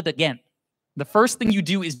to pull it again. The first thing you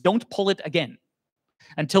do is don't pull it again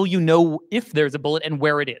until you know if there's a bullet and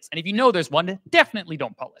where it is. And if you know there's one, definitely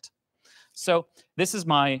don't pull it. So this is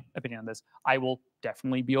my opinion on this. I will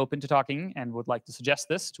definitely be open to talking and would like to suggest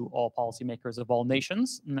this to all policymakers of all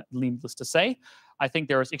nations. Needless to say, I think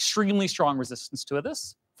there is extremely strong resistance to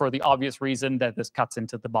this for the obvious reason that this cuts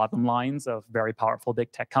into the bottom lines of very powerful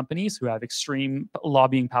big tech companies who have extreme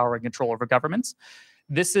lobbying power and control over governments.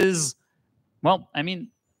 This is, well, I mean,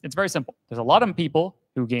 it's very simple. There's a lot of people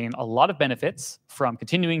who gain a lot of benefits from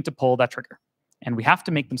continuing to pull that trigger. And we have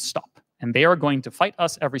to make them stop. And they are going to fight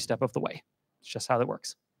us every step of the way. It's just how that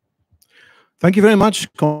works. Thank you very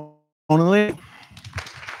much, Connor Leahy.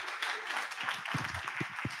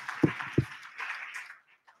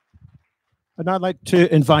 And I'd like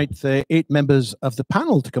to invite the 8 members of the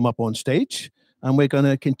panel to come up on stage. And we're going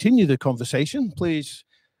to continue the conversation. Please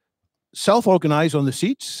self-organize on the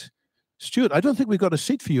seats. Stuart, I don't think we've got a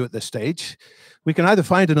seat for you at this stage. We can either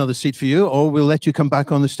find another seat for you or we'll let you come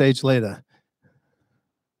back on the stage later.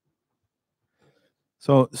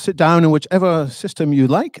 So sit down in whichever system you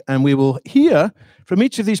like, and we will hear from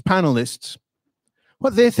each of these panelists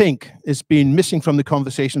what they think has been missing from the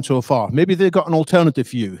conversation so far. Maybe they've got an alternative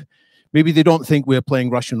view. Maybe they don't think we're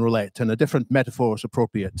playing Russian roulette and a different metaphor is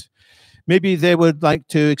appropriate. Maybe they would like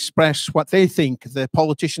to express what they think the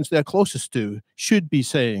politicians they're closest to should be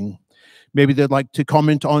saying. Maybe they'd like to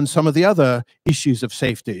comment on some of the other issues of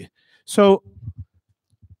safety. So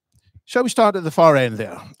shall we start at the far end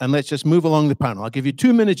there? And let's just move along the panel. I'll give you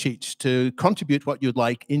 2 minutes each to contribute what you'd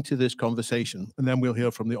like into this conversation, and then we'll hear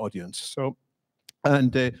from the audience. So,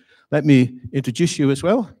 and let me introduce you as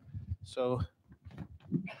well. So,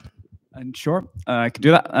 and sure, I can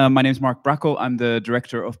do that. My name is Mark Brakel. I'm the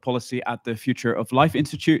Director of Policy at the Future of Life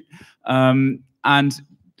Institute. And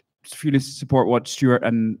to support what Stuart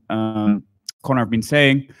and Connor have been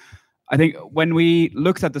saying, I think when we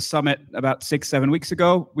looked at the summit about 6-7 weeks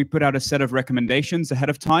ago, we put out a set of recommendations ahead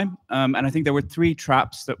of time. And I think there were 3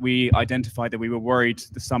 traps that we identified that we were worried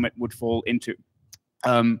the summit would fall into.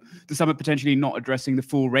 The summit potentially not addressing the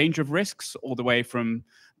full range of risks, all the way from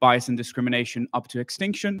bias and discrimination up to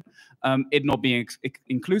extinction, it not being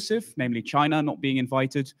inclusive, namely China not being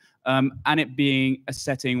invited, and it being a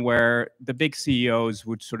setting where the big CEOs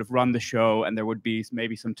would sort of run the show and there would be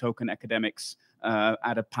maybe some token academics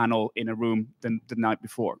at a panel in a room the night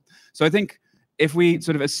before. So I think if we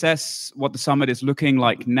sort of assess what the summit is looking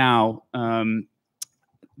like now,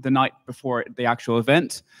 the night before the actual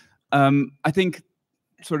event, I think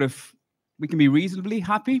sort of we can be reasonably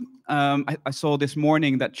happy. I saw this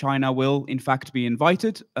morning that China will in fact be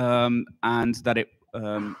invited and that it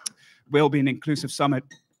will be an inclusive summit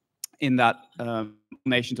in that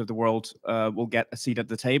nations of the world will get a seat at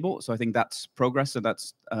the table. So I think that's progress, and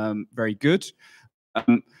that's very good.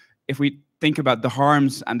 If we think about the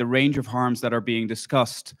harms and the range of harms that are being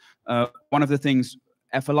discussed, one of the things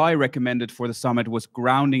FLI recommended for the summit was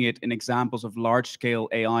grounding it in examples of large-scale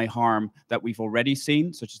AI harm that we've already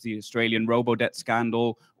seen, such as the Australian robo-debt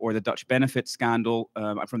scandal or the Dutch benefit scandal.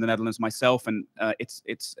 I'm from the Netherlands myself, and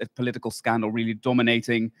it's a political scandal really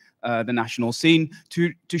dominating the national scene,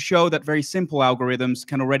 to show that very simple algorithms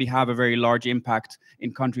can already have a very large impact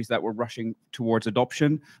in countries that were rushing towards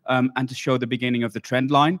adoption, and to show the beginning of the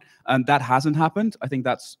trend line. And that hasn't happened. I think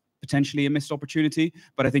that's potentially a missed opportunity,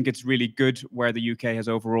 but I think it's really good where the UK has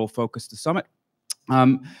overall focused the summit.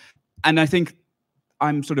 And I think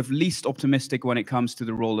I'm sort of least optimistic when it comes to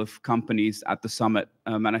the role of companies at the summit.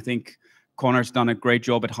 And I think Connor's done a great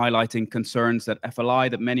job at highlighting concerns that FLI,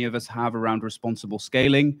 that many of us have around responsible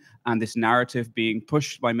scaling, and this narrative being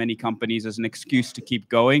pushed by many companies as an excuse to keep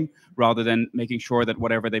going, rather than making sure that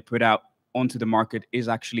whatever they put out onto the market is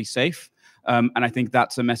actually safe. And I think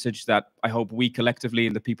that's a message that I hope we collectively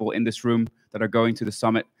and the people in this room that are going to the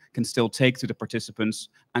summit can still take to the participants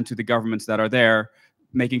and to the governments that are there,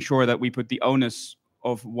 making sure that we put the onus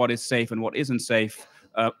of what is safe and what isn't safe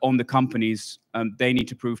on the companies. They need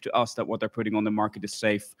to prove to us that what they're putting on the market is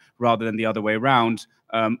safe, rather than the other way around,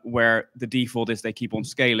 where the default is they keep on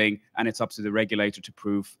scaling and it's up to the regulator to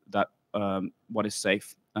prove that what is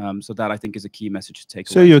safe. So that, I think, is a key message to take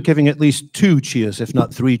away. So you're giving at least 2 cheers, if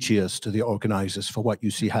not 3 cheers, to the organizers for what you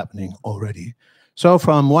see happening already. So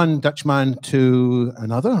from one Dutchman to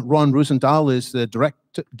another, Ron Roozendaal is the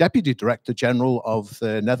Deputy Director General of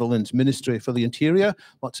the Netherlands Ministry for the Interior,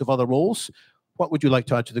 lots of other roles. What would you like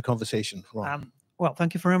to add to the conversation, Ron? Well,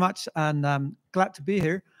 thank you very much, and glad to be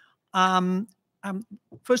here.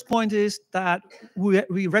 First point is that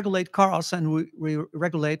we regulate cars and we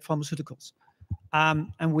regulate pharmaceuticals.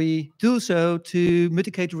 And we do so to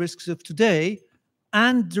mitigate the risks of today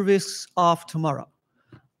and the risks of tomorrow.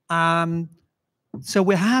 So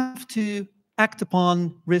we have to act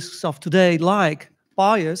upon risks of today, like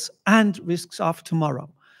bias, and risks of tomorrow.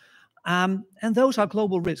 And those are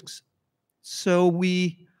global risks. So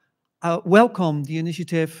we welcome the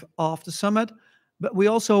initiative of the summit, but we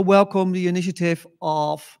also welcome the initiative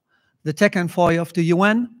of the Tech Envoy of the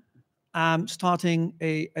UN, starting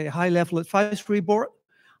a high-level advisory board.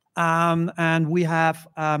 And we have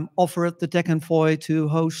offered the Tech Envoy to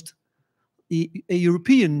host a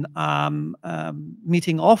European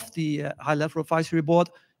meeting of the high-level advisory board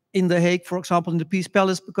in The Hague, for example, in the Peace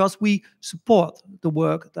Palace, because we support the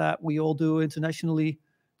work that we all do internationally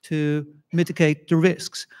to mitigate the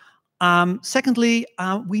risks. Secondly,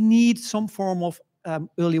 we need some form of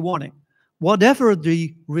early warning, whatever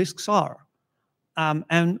the risks are.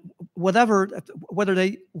 And whether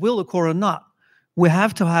they will occur or not, we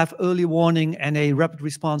have to have early warning and a rapid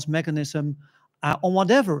response mechanism on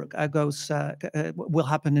whatever will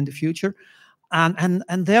happen in the future.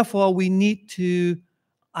 And therefore, we need to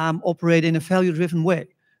operate in a value-driven way.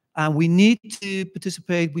 We need to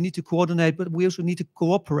participate, we need to coordinate, but we also need to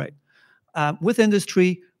cooperate with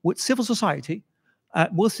industry, with civil society,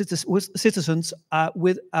 with citizens,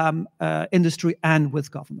 with industry, and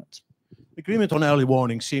with government. Agreement on early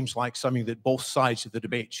warning seems like something that both sides of the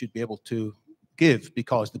debate should be able to give,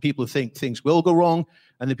 because the people who think things will go wrong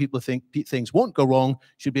and the people who think things won't go wrong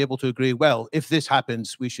should be able to agree, well, if this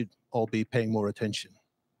happens, we should all be paying more attention.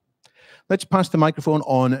 Let's pass the microphone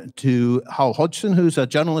on to Hal Hodson, who's a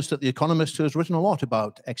journalist at The Economist, who has written a lot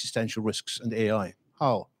about existential risks and AI.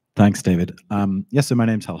 Hal. Thanks, David. Yes, so my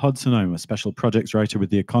name's Hal Hodson. I'm a special projects writer with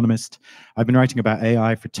The Economist. I've been writing about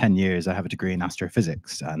AI for 10 years. I have a degree in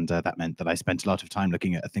astrophysics, and that meant that I spent a lot of time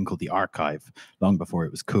looking at a thing called the archive, long before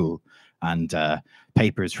it was cool. And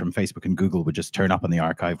papers from Facebook and Google would just turn up on the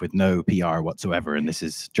archive with no PR whatsoever, and this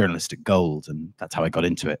is journalistic gold, and that's how I got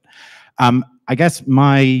into it. I guess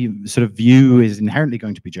my sort of view is inherently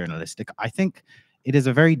going to be journalistic. I think it is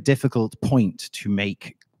a very difficult point to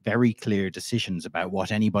make very clear decisions about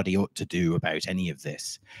what anybody ought to do about any of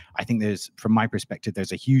this. I think from my perspective,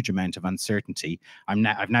 there's a huge amount of uncertainty.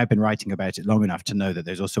 I've now been writing about it long enough to know that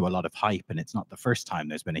there's also a lot of hype, and it's not the first time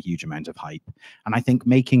there's been a huge amount of hype. And I think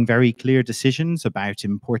making very clear decisions about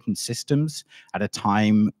important systems at a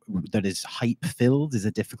time that is hype-filled is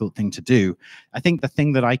a difficult thing to do. I think the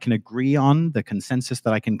thing that I can agree on, the consensus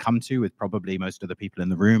that I can come to with probably most of the people in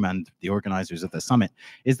the room and the organizers of the summit,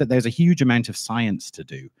 is that there's a huge amount of science to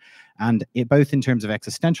do. And both in terms of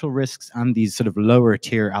existential risks and these sort of lower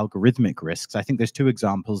tier algorithmic risks, I think there's 2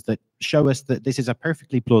 examples that show us that this is a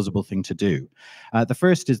perfectly plausible thing to do. The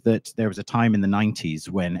first is that there was a time in the 90s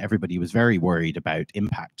when everybody was very worried about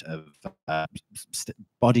impact of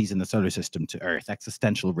bodies in the solar system to Earth,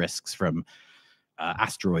 existential risks from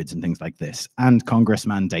asteroids and things like this. And Congress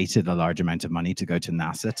mandated a large amount of money to go to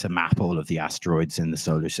NASA to map all of the asteroids in the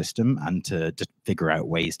solar system and to figure out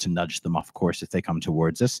ways to nudge them off course if they come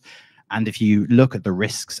towards us. And if you look at the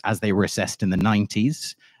risks as they were assessed in the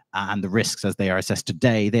 90s, and the risks as they are assessed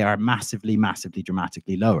today, they are massively, massively,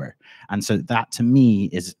 dramatically lower. And so that, to me,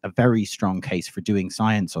 is a very strong case for doing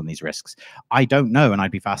science on these risks. I don't know, and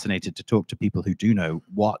I'd be fascinated to talk to people who do know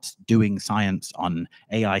what doing science on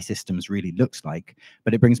AI systems really looks like.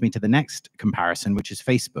 But it brings me to the next comparison, which is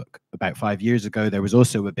Facebook. About 5 years ago, there was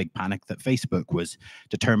also a big panic that Facebook was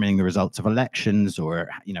determining the results of elections or,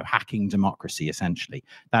 hacking democracy, essentially.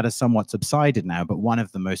 That has somewhat subsided now, but one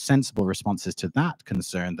of the most sensible responses to that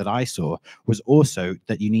concern that I saw was also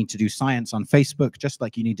that you need to do science on Facebook, just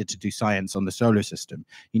like you needed to do science on the solar system.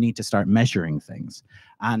 You need to start measuring things.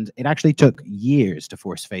 And it actually took years to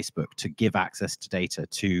force Facebook to give access to data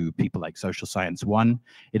to people like Social Science One.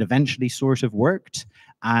 It eventually sort of worked.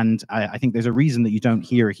 And I think there's a reason that you don't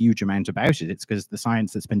hear a huge amount about it. It's because the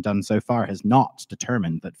science that's been done so far has not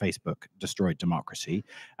determined that Facebook destroyed democracy.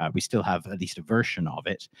 We still have at least a version of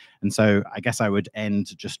it. And so I guess I would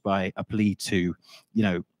end just by a plea to,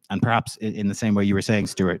 and perhaps in the same way you were saying,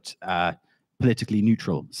 Stuart, politically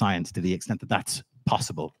neutral science to the extent that that's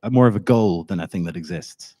possible, more of a goal than a thing that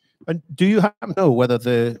exists. And do you happen to know whether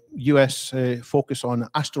the US focus on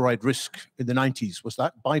asteroid risk in the 90s, was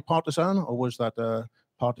that bipartisan or was that a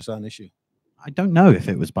partisan issue? I don't know if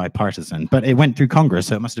it was bipartisan, but it went through Congress,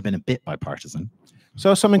 so it must have been a bit bipartisan.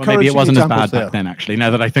 So some encouraging maybe it wasn't as bad there. back then, actually,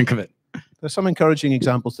 now that I think of it. There's some encouraging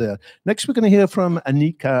examples there. Next, we're going to hear from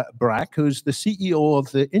Annika Brack, who's the CEO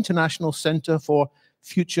of the International Center for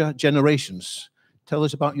Future Generations. Tell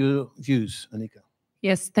us about your views, Annika.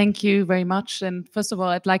 Yes, thank you very much. And first of all,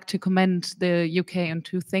 I'd like to commend the UK on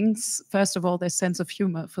two things. First of all, their sense of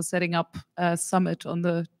humor for setting up a summit on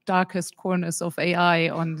the darkest corners of AI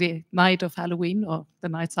on the night of Halloween or the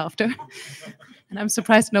nights after. And I'm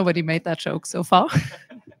surprised nobody made that joke so far.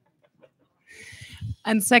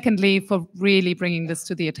 And secondly, for really bringing this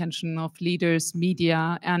to the attention of leaders,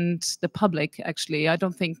 media, and the public, actually. I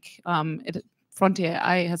don't think Frontier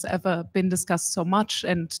AI has ever been discussed so much,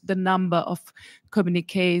 and the number of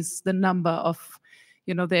communiques, the number of,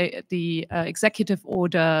 the executive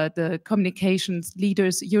order, the communications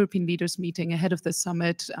leaders, European leaders meeting ahead of the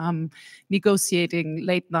summit, negotiating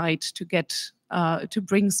late night to get to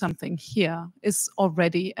bring something here is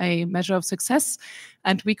already a measure of success.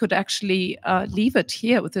 And we could actually leave it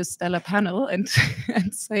here with this stellar panel and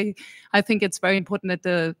say, I think it's very important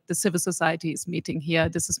that the civil society is meeting here.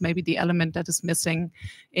 This is maybe the element that is missing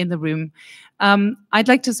in the room. I'd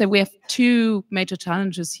like to say we have two major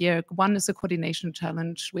challenges here. One is a coordination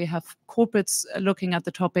challenge. We have corporates looking at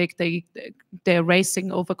the topic. They're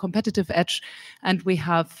racing over competitive edge. And we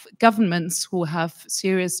have governments who have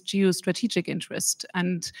serious geostrategic interest.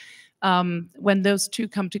 And when those two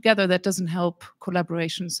come together, that doesn't help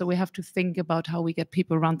collaboration. So we have to think about how we get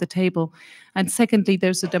people around the table. And secondly,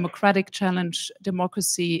 there's a democratic challenge.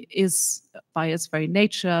 Democracy is, by its very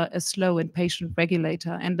nature, a slow and patient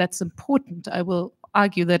regulator. And that's important. I will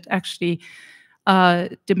argue that actually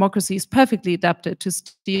democracy is perfectly adapted to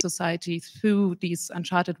steer society through these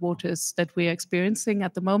uncharted waters that we are experiencing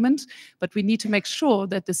at the moment. But we need to make sure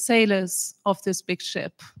that the sailors of this big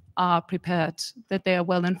ship are prepared, that they are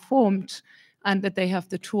well informed, and that they have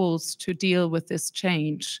the tools to deal with this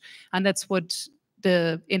change. And that's what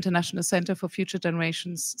the International Center for Future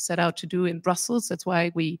Generations set out to do in Brussels. That's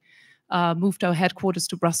why we moved our headquarters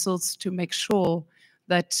to Brussels, to make sure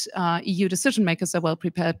that EU decision makers are well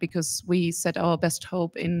prepared, because we set our best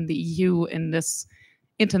hope in the EU in this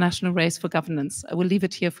international race for governance. I will leave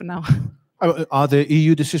it here for now. Are the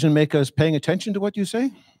EU decision makers paying attention to what you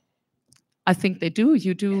say? I think they do.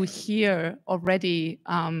 You do hear already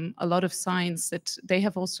a lot of signs that they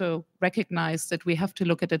have also recognized that we have to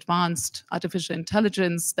look at advanced artificial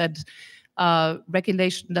intelligence, that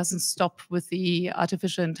regulation doesn't stop with the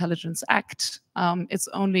Artificial Intelligence Act. It's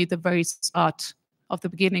only the very start of the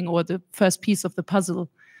beginning, or the first piece of the puzzle,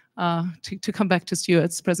 to come back to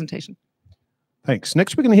Stuart's presentation. Thanks.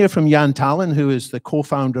 Next, we're going to hear from Jaan Tallinn, who is the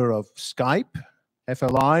co-founder of Skype,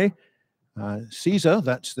 FLI, CSER,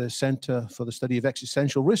 that's the Center for the Study of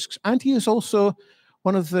Existential Risks, and he is also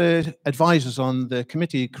one of the advisors on the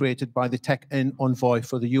committee created by the Tech Envoy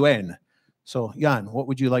for the UN. So, Jaan, what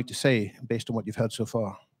would you like to say based on what you've heard so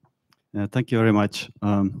far? Thank you very much.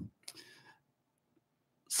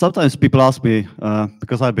 Sometimes people ask me,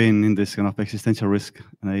 because I've been in this kind of existential risk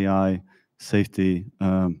and AI safety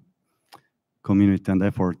community and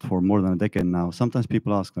effort for more than a decade now, sometimes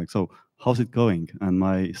people ask, like, so how's it going? And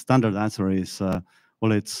my standard answer is,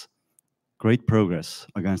 well, it's great progress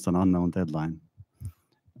against an unknown deadline.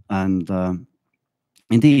 And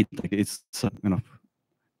indeed, like it's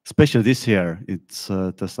especially this year, it's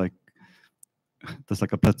there's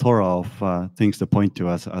like a plethora of things to point to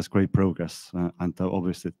as great progress. And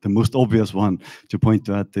obviously, the most obvious one to point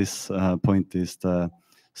to at this point is the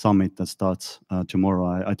summit that starts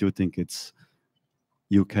tomorrow. I do think it's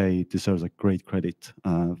UK deserves a great credit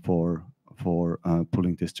for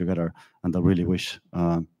pulling this together, and I really wish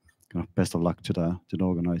best of luck to the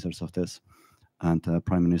organizers of this, and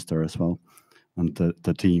Prime Minister as well, and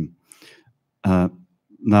the team.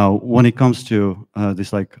 Now, when it comes to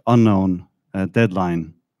this like unknown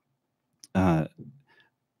deadline,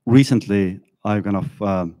 recently I've kind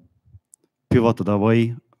of pivoted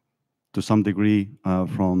away to some degree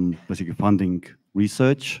from basically funding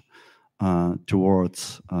research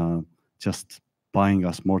towards just buying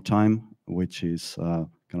us more time, which is kind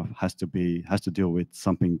of has to deal with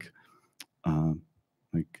something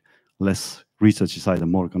like less research side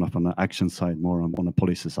and more kind of on the action side, more on the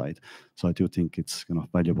policy side. So I do think it's kind of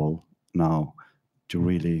valuable now to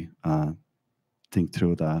really think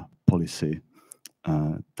through the policy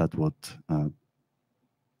that would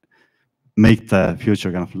make the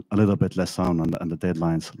future kind of a little bit less unknown and the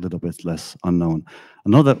deadlines a little bit less unknown.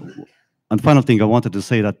 Another and final thing I wanted to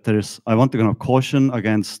say that I want to kind of caution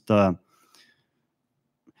against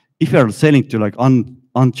if you're sailing to like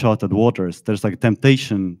uncharted waters, there's like a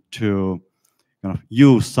temptation to kind of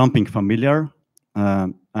use something familiar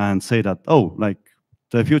and say that, oh, like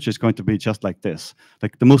the future is going to be just like this.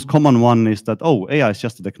 Like the most common one is that, oh, AI is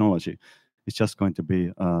just a technology. It's just going to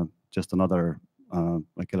be just another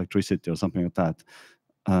like electricity or something like that.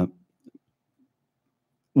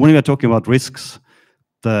 When we are talking about risks,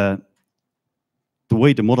 the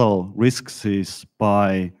way the model risks is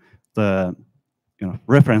by the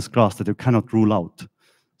reference class that you cannot rule out.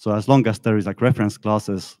 So as long as there is like reference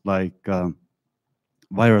classes like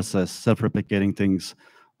viruses, self-replicating things,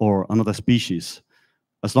 or another species,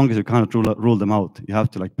 as long as you cannot rule them out, you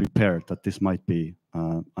have to like prepare that this might be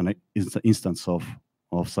an instance of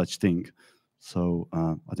such thing. So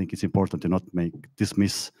I think it's important to not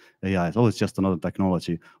dismiss AI as, oh, it's just another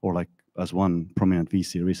technology, or like as one prominent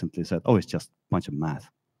VC recently said, oh, it's just a bunch of math.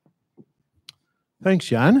 Thanks,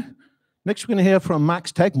 Jaan. Next, we're going to hear from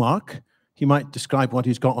Max Tegmark. He might describe what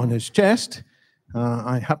he's got on his chest.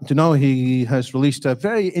 I happen to know he has released a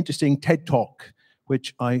very interesting TED Talk,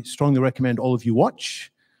 which I strongly recommend all of you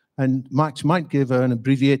watch. And Max might give an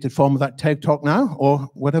abbreviated form of that TED Talk now, or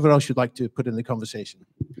whatever else you'd like to put in the conversation.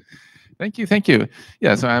 Thank you, thank you.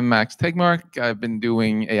 Yeah, so I'm Max Tegmark. I've been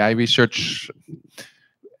doing AI research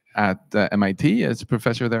at MIT as a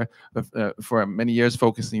professor there for many years,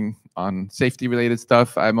 focusing on safety-related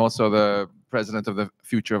stuff. I'm also the president of the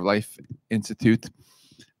Future of Life Institute.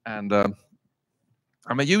 And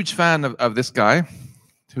I'm a huge fan of this guy,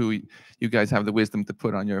 who you guys have the wisdom to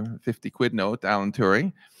put on your 50-quid note, Alan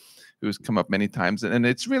Turing, who's come up many times. And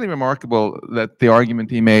it's really remarkable that the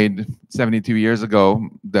argument he made 72 years ago,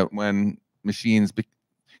 that when machines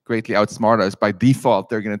greatly outsmart us, by default,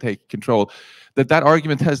 they're going to take control, that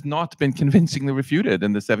argument has not been convincingly refuted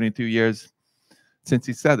in the 72 years since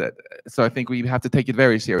he said it. So I think we have to take it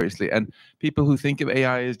very seriously. And people who think of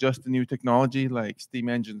AI as just a new technology, like steam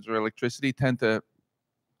engines or electricity, tend to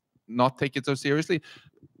not take it so seriously.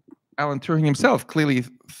 Alan Turing himself clearly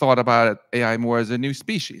thought about AI more as a new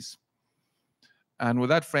species. And with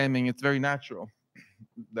that framing, it's very natural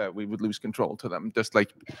that we would lose control to them, just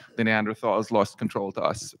like the Neanderthals lost control to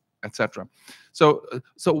us, etc. So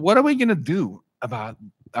what are we going to do about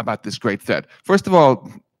this great threat? First of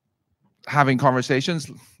all, having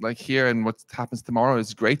conversations like here and what happens tomorrow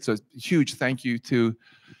is great. So huge thank you to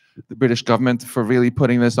the British government for really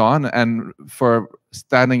putting this on, and for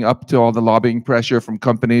standing up to all the lobbying pressure from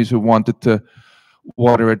companies who wanted to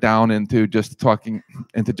water it down into just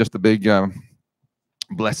a big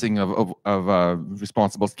blessing of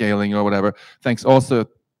responsible scaling or whatever. Thanks also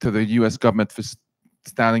to the US government for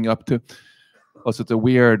standing up to also the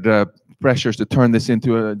weird pressures to turn this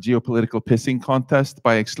into a geopolitical pissing contest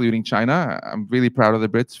by excluding China. I'm really proud of the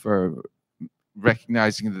Brits for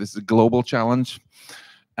recognizing that this is a global challenge.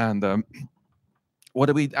 And what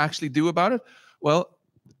do we actually do about it? Well,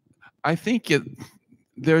 I think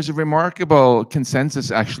there's a remarkable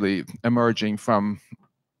consensus actually emerging from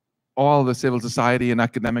all the civil society and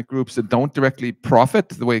academic groups that don't directly profit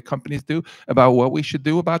the way companies do about what we should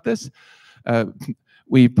do about this.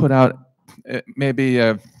 We put out maybe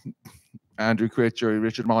Andrew Critch or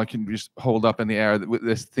Richard Moll can just hold up in the air with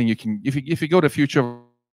this thing. You can, if you go to Future of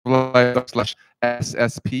Life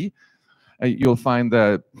 /SSP, you'll find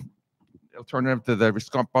a alternative to the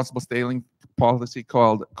responsible scaling policy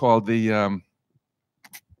called the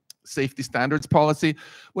safety standards policy,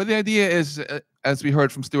 where the idea is, as we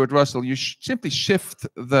heard from Stuart Russell, you simply shift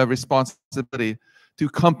the responsibility to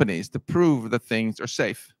companies to prove that things are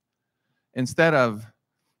safe. Instead of,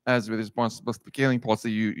 as with responsible scaling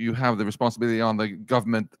policy, you have the responsibility on the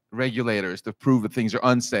government regulators to prove that things are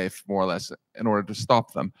unsafe, more or less, in order to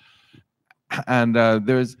stop them. And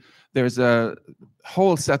there's a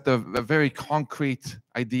whole set of very concrete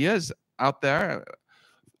ideas out there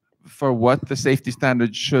for what the safety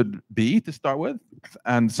standards should be to start with,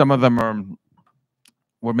 and some of them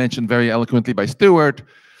were mentioned very eloquently by Stuart.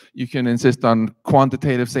 You can insist on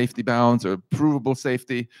quantitative safety bounds or provable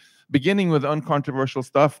safety, beginning with uncontroversial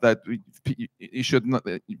stuff that you should not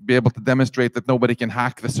be able to demonstrate that nobody can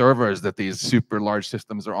hack the servers that these super large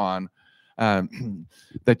systems are on,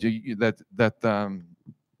 that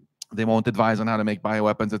they won't advise on how to make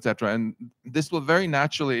bioweapons, etc. And this will very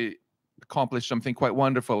naturally accomplish something quite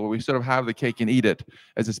wonderful, where we sort of have the cake and eat it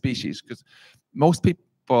as a species. Because most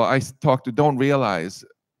people I talk to don't realize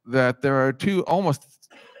that there are two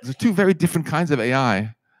very different kinds of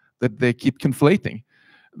AI that they keep conflating.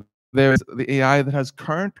 There's the AI that has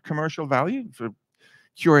current commercial value for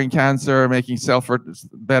curing cancer, making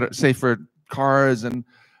safer cars, and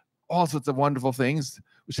all sorts of wonderful things,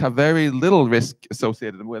 which have very little risk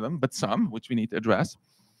associated with them, but some, which we need to address.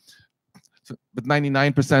 But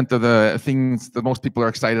 99% of the things that most people are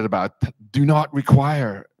excited about do not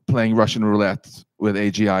require playing Russian roulette with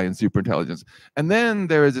AGI and superintelligence. And then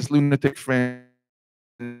there is this lunatic friend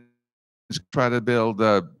try to build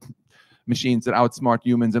machines that outsmart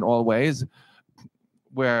humans in all ways,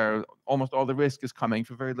 where almost all the risk is coming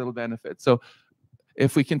for very little benefit. So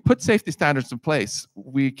if we can put safety standards in place,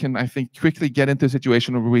 we can, I think, quickly get into a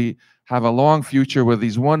situation where we have a long future with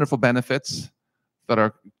these wonderful benefits that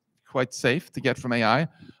are quite safe to get from AI,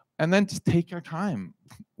 and then just take our time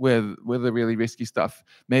with the really risky stuff.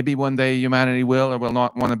 Maybe one day humanity will or will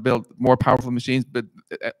not want to build more powerful machines, but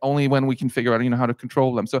only when we can figure out, how to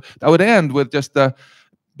control them. So I would end with just a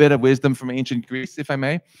bit of wisdom from ancient Greece, if I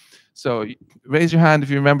may. So raise your hand if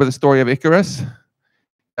you remember the story of Icarus.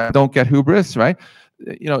 Don't get hubris, right?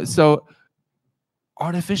 So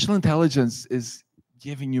artificial intelligence is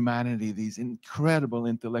giving humanity these incredible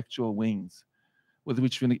intellectual wings with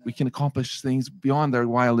which we can accomplish things beyond our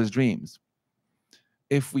wildest dreams,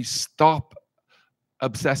 if we stop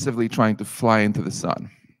obsessively trying to fly into the sun.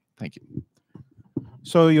 Thank you.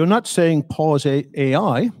 So you're not saying pause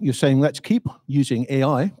AI, you're saying let's keep using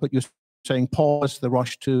AI, but you're saying pause the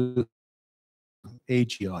rush to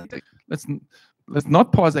AGI. Let's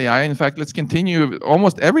not pause AI. In fact, let's continue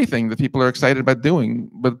almost everything that people are excited about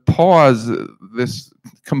doing, but pause this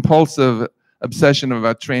compulsive obsession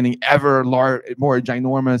about training ever more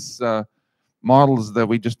ginormous models that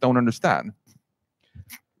we just don't understand.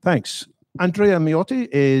 Thanks. Andrea Miotti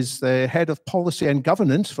is the head of policy and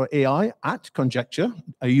governance for AI at Conjecture.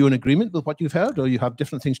 Are you in agreement with what you've heard, or you have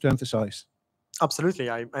different things to emphasize? Absolutely.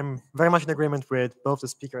 I'm very much in agreement with both the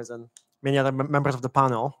speakers and many other members of the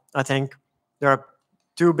panel. I think there are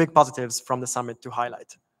two big positives from the summit to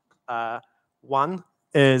highlight. One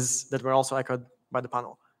is that were also echoed by the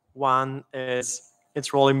panel. One is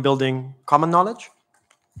its role in building common knowledge,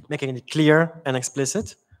 making it clear and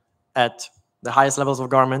explicit at the highest levels of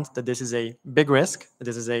government that this is a big risk, that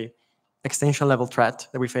this is a extinction level threat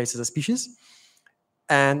that we face as a species.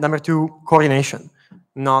 And number two, coordination,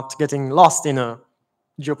 not getting lost in a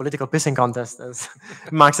geopolitical pissing contest, as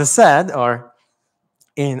Max has said, or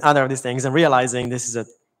in other of these things, and realizing this is,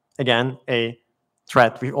 again, a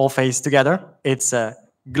threat we all face together. It's a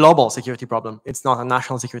global security problem. It's not a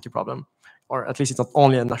national security problem, or at least it's not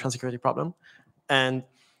only a national security problem. And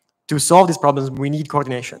to solve these problems, we need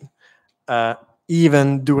coordination.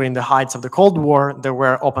 Even during the heights of the Cold War, there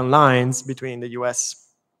were open lines between the US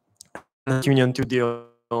and the Union to deal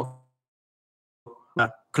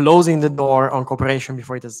closing the door on cooperation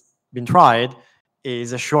before it has been tried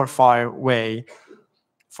is a surefire way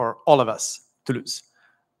for all of us to lose.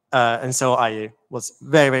 And so I was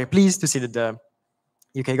very, very pleased to see that the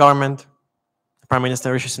UK government, Prime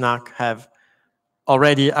Minister Rishi Sunak, have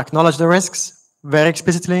already acknowledged the risks very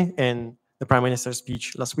explicitly in the Prime Minister's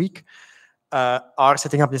speech last week, are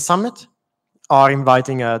setting up this summit, are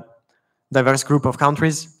inviting a diverse group of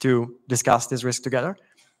countries to discuss this risk together.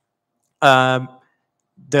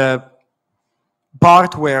 The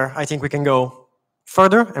part where I think we can go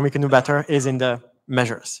further and we can do better is in the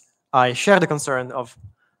measures. I share the concern of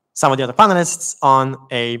some of the other panelists on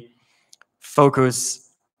a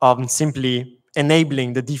focus on simply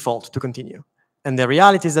enabling the default to continue. And the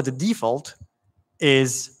reality is that the default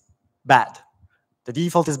is bad. The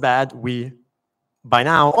default is bad. We, by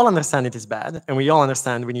now, all understand it is bad, and we all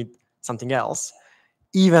understand we need something else.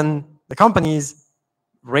 Even the companies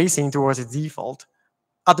racing towards its default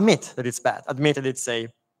admit that it's bad, admit that it's a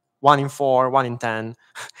 1 in 4, 1 in 10,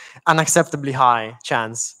 unacceptably high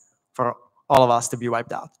chance for all of us to be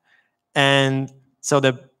wiped out. And so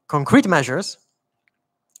the concrete measures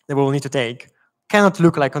that we will need to take cannot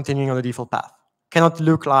look like continuing on the default path, cannot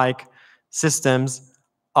look like systems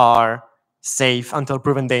are safe until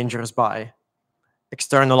proven dangerous by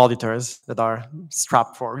external auditors that are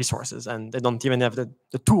strapped for resources and they don't even have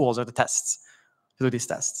the tools or the tests to do these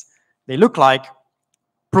tests. They look like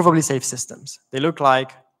provably safe systems. They look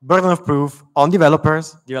like burden of proof on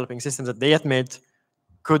developers developing systems that they admit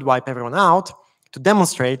could wipe everyone out to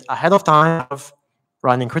demonstrate ahead of time of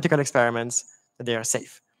running critical experiments that they are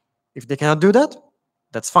safe. If they cannot do that,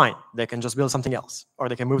 that's fine. They can just build something else or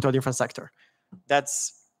they can move to a different sector.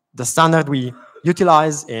 That's the standard we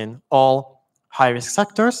utilize in all high-risk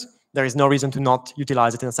sectors. There is no reason to not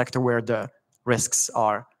utilize it in a sector where the risks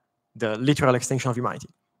are the literal extinction of humanity.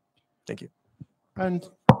 Thank you. And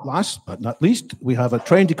last but not least, we have a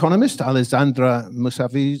trained economist, Alexandra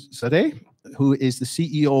Mousavizadeh, who is the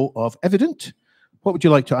CEO of Evident. What would you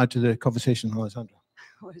like to add to the conversation, Alexandra?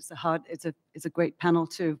 Well, it's a great panel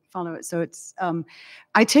to follow it. So it's I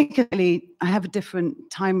have a different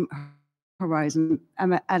time horizon.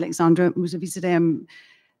 I'm Alexandra Mousavizadeh. I'm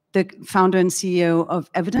the founder and CEO of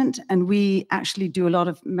Evident, and we actually do a lot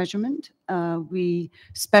of measurement. We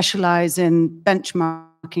specialize in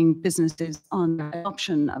benchmarking businesses on the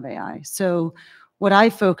adoption of AI. So what I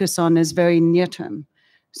focus on is very near term.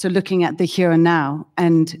 So looking at the here and now,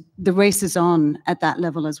 and the race is on at that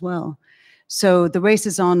level as well. So the race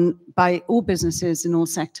is on by all businesses in all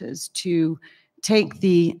sectors to take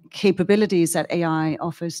the capabilities that AI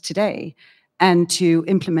offers today and to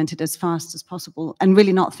implement it as fast as possible, and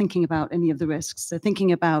really not thinking about any of the risks. So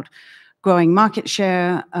thinking about growing market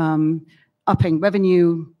share, upping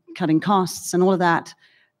revenue, cutting costs, and all of that,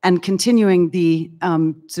 and continuing the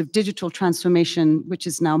sort of digital transformation, which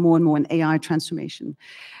is now more and more an AI transformation.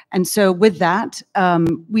 And so with that,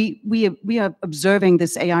 we are observing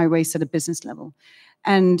this AI race at a business level.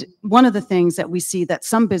 And one of the things that we see that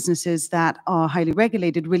some businesses that are highly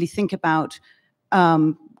regulated really think about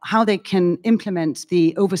how they can implement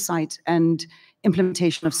the oversight and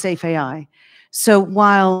implementation of safe AI. So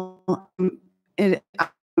while I'm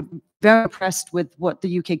very impressed with what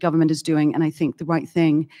the UK government is doing, and I think the right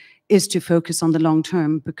thing is to focus on the long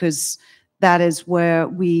term, because that is where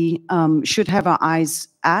we should have our eyes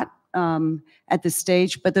at this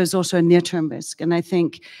stage, but there's also a near-term risk. And I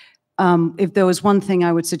think if there was one thing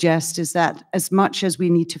I would suggest is that as much as we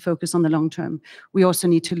need to focus on the long term, we also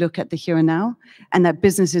need to look at the here and now, and that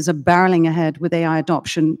businesses are barreling ahead with AI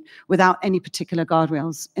adoption without any particular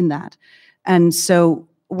guardrails in that. And so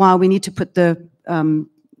while we need to put the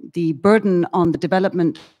burden on the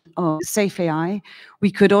development of safe AI, we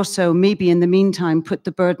could also maybe in the meantime put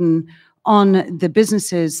the burden on the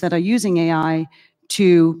businesses that are using AI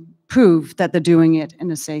to prove that they're doing it in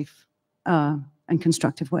a safe and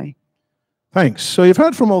constructive way. Thanks. So you've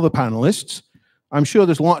heard from all the panelists. I'm sure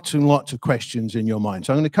there's lots and lots of questions in your mind.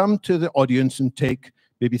 So I'm going to come to the audience and take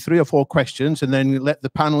maybe 3 or 4 questions, and then let the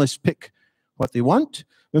panelists pick what they want.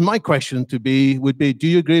 And my question would be, do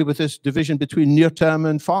you agree with this division between near-term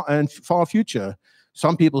and far future?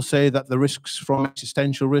 Some people say that the risks from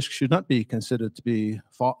existential risks should not be considered to be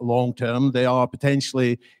long-term. They are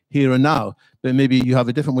potentially here and now, but maybe you have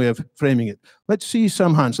a different way of framing it. Let's see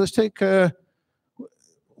some hands. Let's take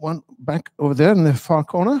one back over there in the far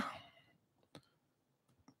corner.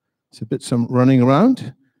 It's a bit some running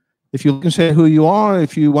around. If you can say who you are,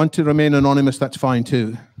 if you want to remain anonymous, that's fine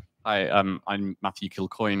too. Hi, I'm Matthew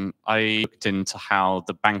Kilcoyne. I looked into how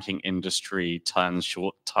the banking industry turns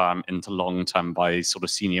short-term into long-term by sort of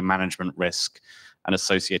senior management risk and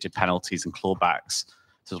associated penalties and clawbacks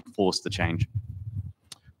to force the change.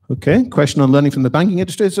 Okay, question on learning from the banking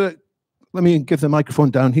industry. So let me give the microphone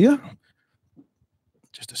down here.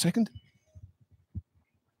 Just a second.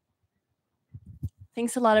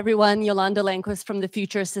 Thanks a lot, everyone. Yolanda Lanquist from the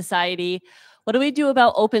Futurists Society. What do we do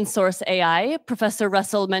about open source AI? Professor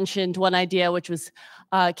Russell mentioned one idea, which was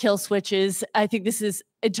kill switches. I think this is,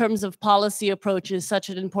 in terms of policy approaches, such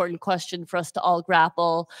an important question for us to all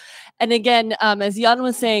grapple. And again, as Jaan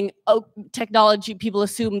was saying, technology, people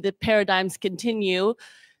assume that paradigms continue.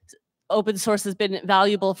 Open source has been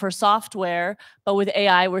valuable for software, but with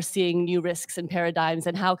AI, we're seeing new risks and paradigms.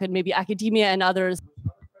 And how can maybe academia and others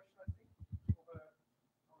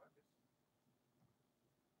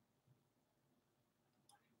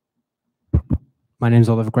My name's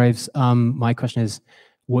Oliver Graves. My question is,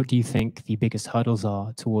 what do you think the biggest hurdles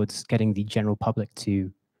are towards getting the general public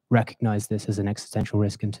to recognize this as an existential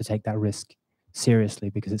risk and to take that risk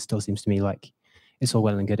seriously? Because it still seems to me like it's all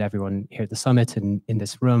well and good, everyone here at the summit and in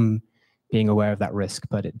this room being aware of that risk,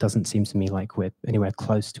 but it doesn't seem to me like we're anywhere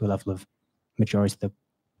close to a level of majority of the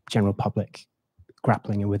general public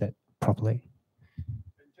grappling with it properly.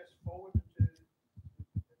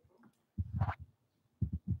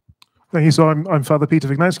 Thank you. So I'm Father Peter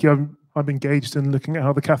Vignansky. I'm engaged in looking at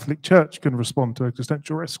how the Catholic Church can respond to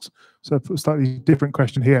existential risks. So a slightly different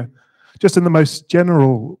question here. Just in the most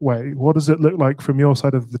general way, what does it look like from your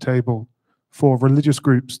side of the table for religious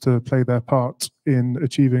groups to play their part in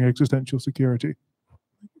achieving existential security?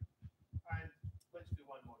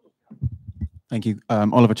 Thank you.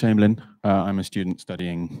 Oliver Chamberlain. I'm a student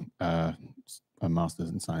studying a master's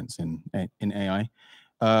in science in AI.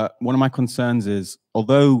 One of my concerns is,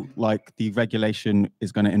 although like the regulation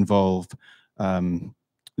is going to involve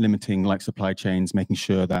limiting like supply chains, making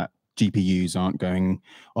sure that GPUs aren't going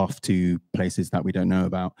off to places that we don't know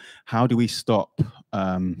about, how do we stop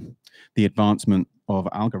the advancement of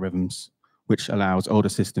algorithms which allows older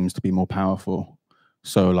systems to be more powerful?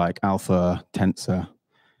 So like alpha, tensor.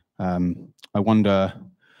 I wonder,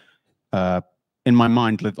 in my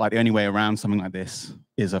mind, like the only way around something like this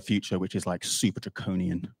is a future which is like super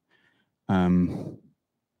draconian.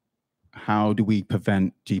 How do we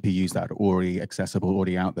prevent GPUs that are already accessible,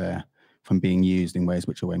 already out there, from being used in ways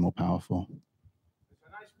which are way more powerful? It's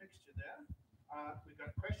a nice mixture there. We've got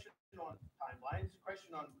a question on timelines,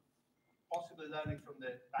 question on possibly learning from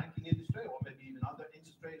the banking industry or maybe even other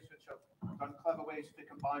industries which have done clever ways to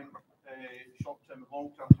combine short-term and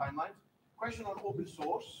long-term timelines. Question on open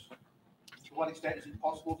source. To what extent is it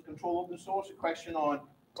possible to control open source? A question on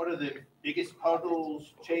what are the biggest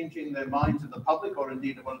hurdles changing the minds of the public, or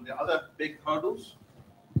indeed one of the other big hurdles?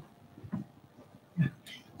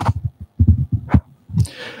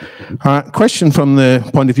 Question from the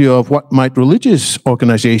point of view of what might religious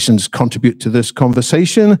organizations contribute to this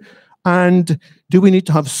conversation, and do we need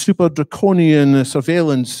to have super draconian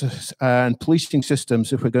surveillance and policing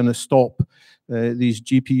systems if we're going to stop these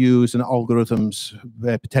GPUs and algorithms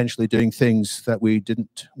potentially doing things that we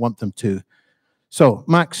didn't want them to? So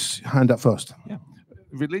Max, hand up first. Yeah.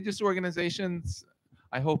 Religious organizations,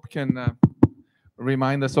 I hope, can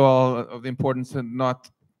remind us all of the importance of not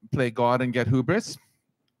play God and get hubris.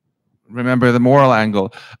 Remember the moral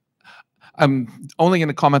angle. I'm only going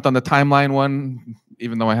to comment on the timeline one,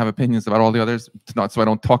 even though I have opinions about all the others, not so I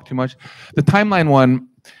don't talk too much. The timeline one,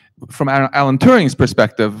 from Alan Turing's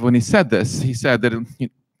perspective, when he said this, he said that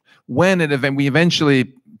when we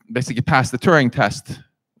eventually basically passed the Turing test,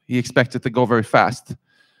 he expected to go very fast.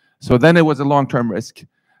 So then it was a long-term risk.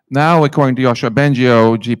 Now, according to Joshua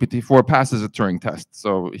Bengio, GPT-4 passes a Turing test.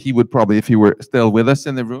 So he would probably, if he were still with us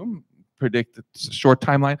in the room, predict a short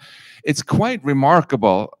timeline. It's quite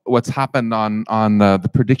remarkable what's happened on the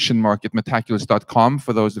prediction market, metaculus.com,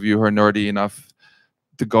 for those of you who are nerdy enough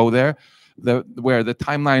to go there, where the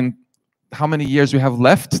timeline, how many years we have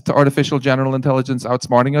left to artificial general intelligence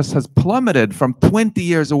outsmarting us, has plummeted from 20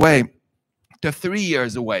 years away to 3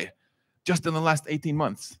 years away, just in the last 18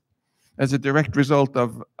 months, as a direct result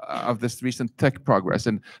of this recent tech progress.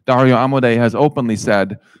 And Dario Amodei has openly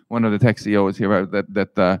said, one of the tech CEOs here,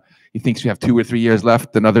 that he thinks we have 2 or 3 years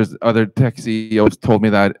left, and other tech CEOs told me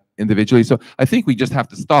that individually. So I think we just have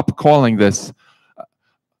to stop calling this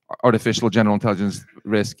artificial general intelligence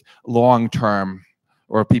risk long-term,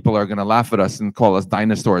 or people are going to laugh at us and call us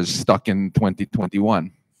dinosaurs stuck in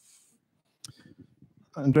 2021.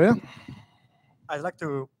 Andrea? I'd like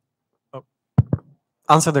to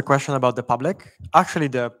answer the question about the public. Actually,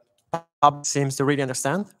 the public seems to really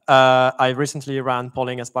understand. I recently ran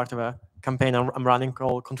polling as part of a campaign I'm running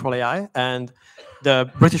called Control AI, and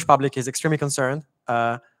the British public is extremely concerned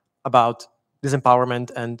about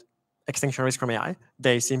disempowerment and extinction risk from AI.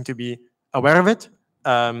 They seem to be aware of it.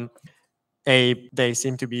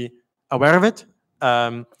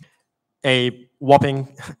 A whopping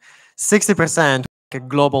 60% a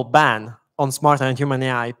global ban on smart and human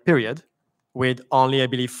AI, period, with only, I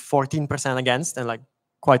believe, 14% against and like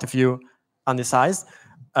quite a few undecided.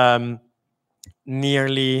 I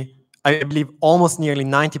believe almost nearly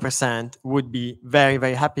 90% would be very,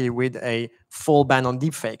 very happy with a full ban on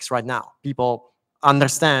deepfakes right now. People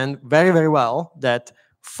understand very, very well that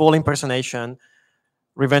full impersonation,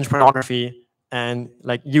 revenge pornography, and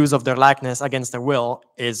like use of their likeness against their will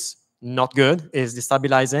is not good, is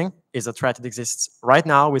destabilizing, is a threat that exists right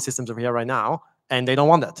now with systems over here right now, and they don't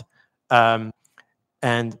want that.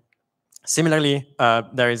 And similarly,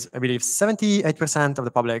 there is, I believe, 78% of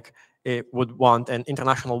the public it would want an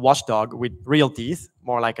international watchdog with real teeth,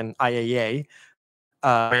 more like an IAEA.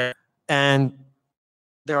 And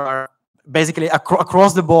there are basically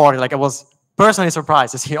across the board, like I was personally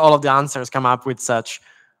surprised to see all of the answers come up with such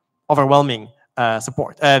overwhelming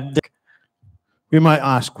support. We might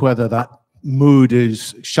ask whether that mood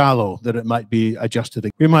is shallow, that it might be adjusted.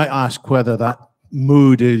 We might ask whether that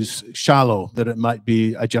mood is shallow, that it might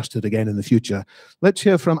be adjusted again in the future. Let's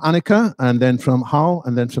hear from Annika, and then from Hal,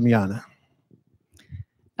 and then from Jaan.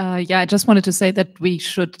 Yeah, I just wanted to say that we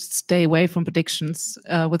should stay away from predictions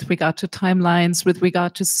with regard to timelines, with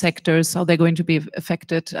regard to sectors, how they're going to be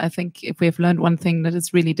affected. I think if we have learned one thing, that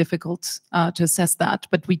it's really difficult to assess that.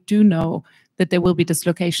 But we do know that there will be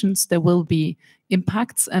dislocations, there will be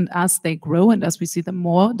impacts, and as they grow and as we see them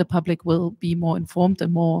more, the public will be more informed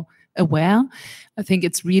and more aware. I think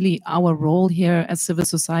it's really our role here as civil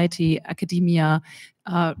society, academia,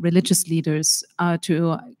 religious leaders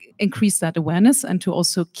to increase that awareness and to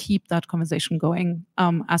also keep that conversation going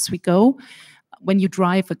as we go. When you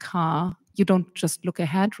drive a car, you don't just look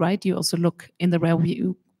ahead, right? You also look in the rear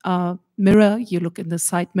view mirror, you look in the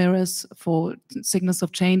side mirrors for signals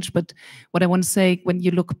of change. But what I want to say, when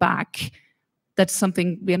you look back, that's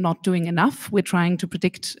something we are not doing enough. We're trying to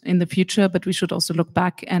predict in the future, but we should also look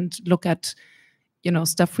back and look at, you know,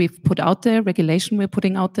 stuff we've put out there, regulation we're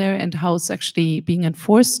putting out there, and how it's actually being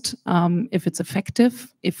enforced, if it's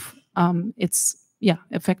effective, if it's, yeah,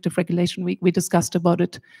 effective regulation. We discussed about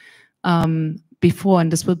it before,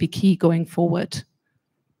 and this will be key going forward.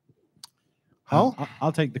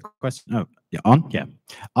 I'll take the question. Oh, yeah, on? Yeah.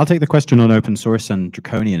 I'll take the question on open source and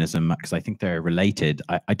draconianism because I think they're related.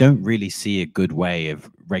 I don't really see a good way of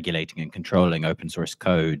regulating and controlling open source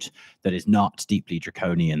code that is not deeply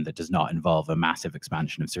draconian, that does not involve a massive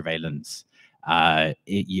expansion of surveillance.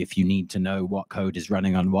 If you need to know what code is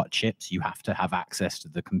running on what chips, you have to have access to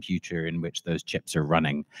the computer in which those chips are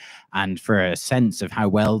running. And for a sense of how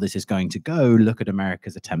well this is going to go, look at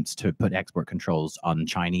America's attempts to put export controls on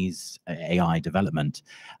Chinese AI development.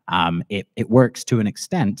 It works to an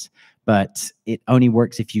extent, but it only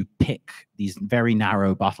works if you pick these very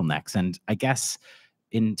narrow bottlenecks. And I guess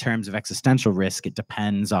in terms of existential risk, it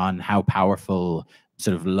depends on how powerful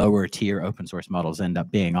sort of lower tier open source models end up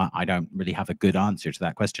being. I don't really have a good answer to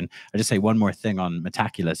that question. I just say one more thing on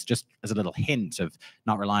Metaculus, just as a little hint of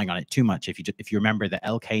not relying on it too much. If you remember the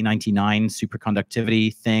LK99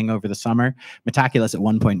 superconductivity thing over the summer, Metaculus at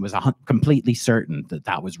one point was completely certain that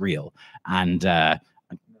that was real. And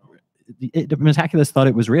Metaculus thought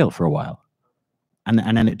it was real for a while. And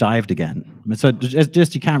then it dived again. So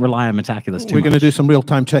just you can't rely on Metaculus too much. We're going to do some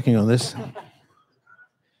real-time checking on this.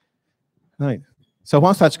 Right. So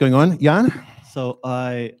whilst that's going on, Jaan? So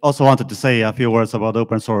I also wanted to say a few words about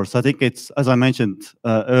open source. I think it's, as I mentioned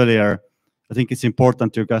earlier, I think it's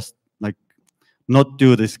important to just like not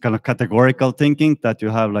do this kind of categorical thinking that you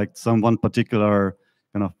have like some one particular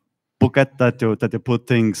kind of bucket that you put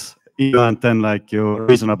things in, and then like you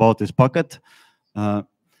reason about this bucket.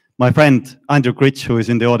 My friend Andrew Critch, who is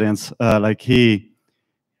in the audience, like he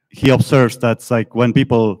observes that like when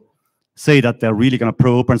people say that they're really going to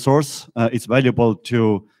pro open source, it's valuable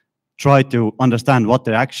to try to understand what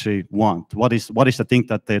they actually want. What is the thing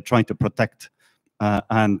that they're trying to protect?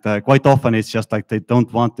 And quite often it's just like they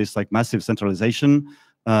don't want this like massive centralization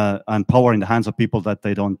and power in the hands of people that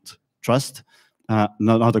they don't trust.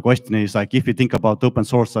 Now the question is like, if you think about open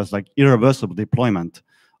source as like irreversible deployment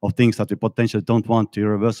of things that we potentially don't want to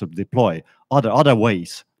irreversibly deploy, are there other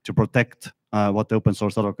ways to protect what the open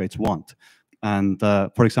source advocates want? And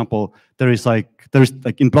for example, there is like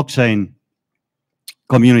in blockchain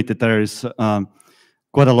community, there is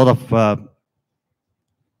quite a lot of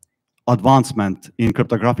advancement in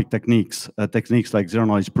cryptographic techniques like zero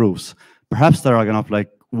knowledge proofs. Perhaps there are kind of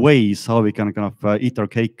like ways how we can kind of eat our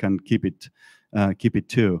cake and keep it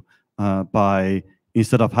too, by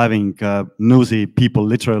instead of having nosy people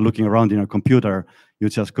literally looking around in a computer, you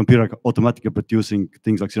just computer automatically producing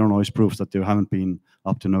things like zero knowledge proofs that you haven't been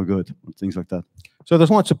up to no good, things like that. So there's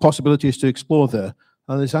lots of possibilities to explore there.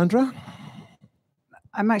 Alexandra?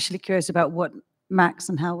 I'm actually curious about what Max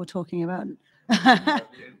and Hal were talking about.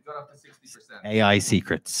 AI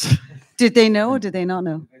secrets. Did they know or did they not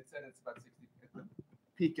know? It said it's about 60%.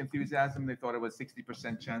 Peak enthusiasm, they thought it was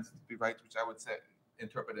 60% chance to be right, which I would say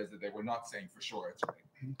interpret as that they were not saying for sure it's right.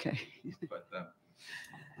 Okay. But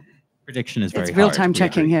prediction is very hard. It's real-time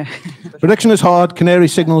checking here. Prediction is hard. Canary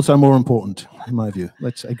signals are more important, in my view.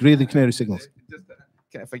 Let's agree the canary signals.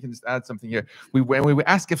 if I can just add something here, when we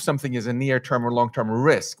ask if something is a near-term or long-term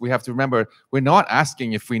risk, we have to remember we're not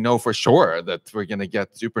asking if we know for sure that we're going to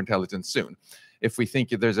get superintelligence soon. If we think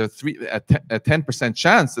there's a 10%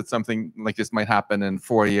 chance that something like this might happen in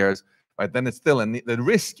 4 years, right, then it's still the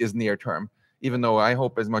risk is near-term, even though I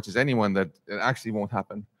hope as much as anyone that it actually won't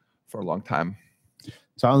happen for a long time.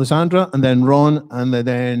 So Alexandra, and then Ron, and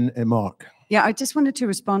then Mark. Yeah, I just wanted to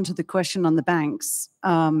respond to the question on the banks.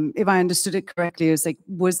 If I understood it correctly, it was like,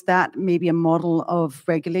 was that maybe a model of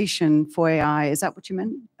regulation for AI? Is that what you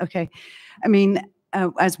meant? Okay. I mean,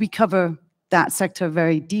 as we cover that sector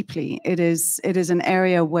very deeply, it is an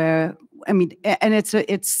area where, I mean, and it's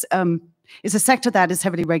a sector that is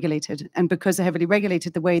heavily regulated. And because they're heavily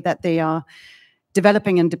regulated, the way that they are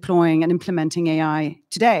developing and deploying and implementing AI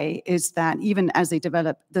today is that even as they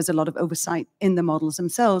develop, there's a lot of oversight in the models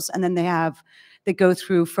themselves. And then they go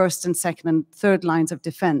through first and second and third lines of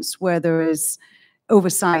defense where there is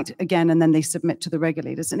oversight again, and then they submit to the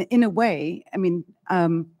regulators. And in a way, I mean,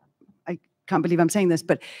 I can't believe I'm saying this,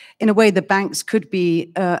 but in a way, the banks could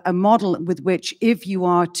be a model with which if you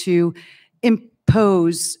are to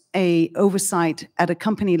impose a oversight at a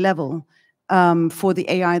company level, for the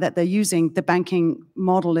AI that they're using, the banking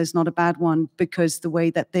model is not a bad one because the way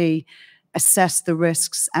that they assess the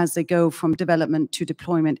risks as they go from development to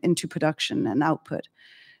deployment into production and output.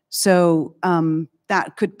 So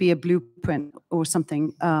that could be a blueprint or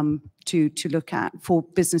something to look at for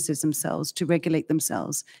businesses themselves, to regulate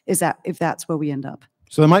themselves, if that's where we end up.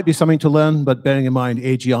 So there might be something to learn, but bearing in mind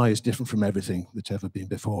AGI is different from everything that's ever been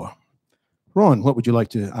before. Ron, what would you like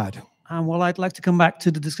to add? Well, I'd like to come back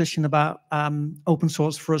to the discussion about open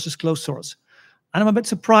source versus closed source. And I'm a bit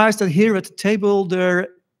surprised that here at the table, there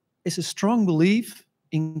is a strong belief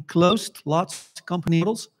in closed, large company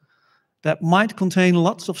models that might contain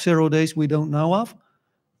lots of 0 days we don't know of,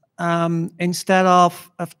 instead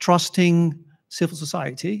of trusting civil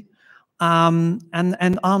society.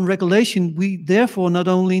 And on regulation, we therefore not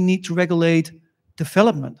only need to regulate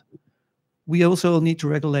development, we also need to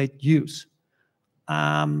regulate use.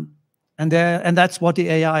 And that's what the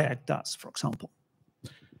AI Act does, for example.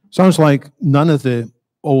 Sounds like none of the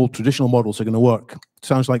old traditional models are going to work.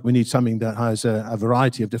 Sounds like we need something that has a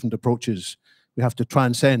variety of different approaches. We have to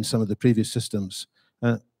transcend some of the previous systems.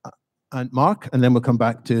 And Mark, and then we'll come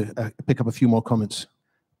back to pick up a few more comments.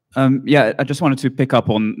 Yeah, I just wanted to pick up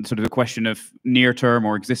on sort of the question of near-term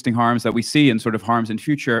or existing harms that we see and sort of harms in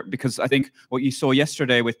future, because I think what you saw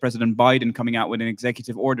yesterday with President Biden coming out with an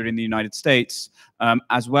executive order in the United States,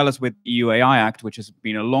 as well as with the EU AI Act, which has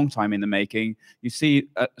been a long time in the making, you see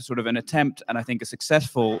sort of an attempt, and I think a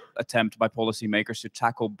successful attempt by policymakers to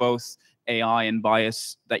tackle both AI and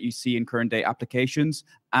bias that you see in current day applications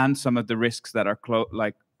and some of the risks that are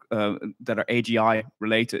that are AGI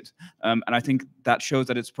related. And I think that shows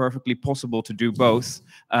that it's perfectly possible to do both.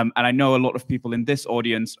 And I know a lot of people in this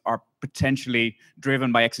audience are potentially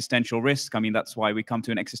driven by existential risk. I mean, that's why we come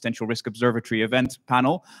to an Existential Risk Observatory event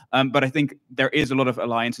panel. But I think there is a lot of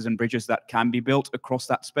alliances and bridges that can be built across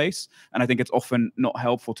that space. And I think it's often not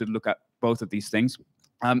helpful to look at both of these things.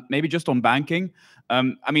 Maybe just on banking.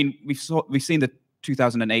 I mean, we've seen the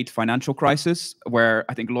 2008 financial crisis, where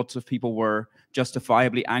I think lots of people were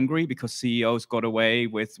justifiably angry because CEOs got away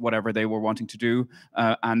with whatever they were wanting to do,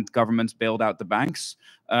 and governments bailed out the banks.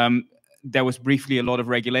 There was briefly a lot of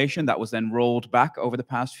regulation that was then rolled back over the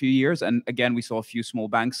past few years. And again, we saw a few small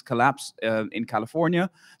banks collapse in California.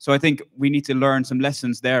 So I think we need to learn some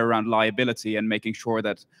lessons there around liability and making sure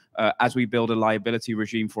that as we build a liability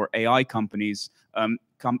regime for AI companies,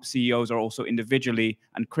 CEOs are also individually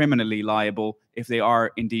and criminally liable if they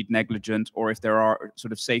are indeed negligent or if there are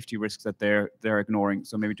sort of safety risks that they're ignoring.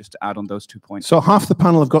 So maybe just to add on those 2 points. So half the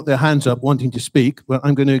panel have got their hands up wanting to speak, but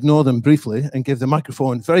I'm going to ignore them briefly and give the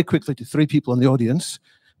microphone very quickly to 3 people in the audience.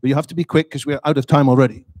 But you have to be quick because we're out of time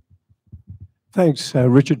already. Thanks,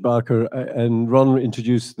 Richard Barker. And Ron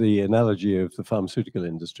introduced the analogy of the pharmaceutical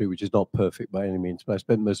industry, which is not perfect by any means, but I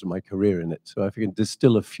spent most of my career in it. So if I can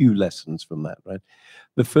distill a few lessons from that, right?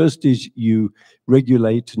 The first is you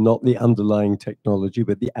regulate not the underlying technology,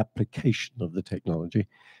 but the application of the technology.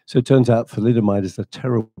 So it turns out thalidomide is a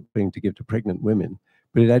terrible thing to give to pregnant women,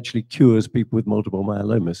 but it actually cures people with multiple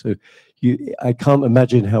myeloma. So I can't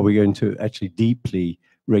imagine how we're going to actually deeply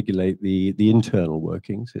regulate the internal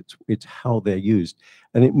workings. It's how they're used.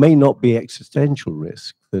 And it may not be existential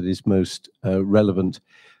risk that is most relevant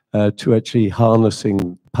to actually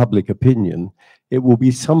harnessing public opinion. It will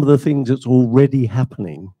be some of the things that's already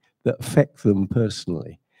happening that affect them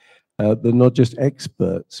personally. They're not just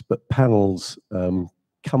experts, but panels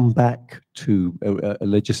come back to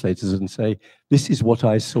legislators and say, this is what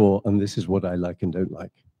I saw and this is what I like and don't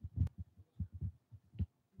like?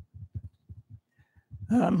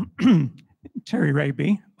 Terry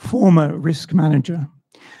Raby, former risk manager.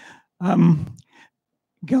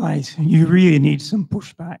 Guys, you really need some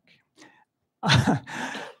pushback. I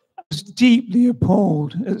was deeply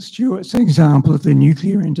appalled at Stuart's example of the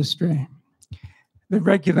nuclear industry. The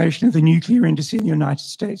regulation of the nuclear industry in the United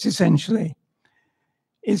States, essentially,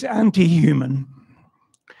 is anti-human.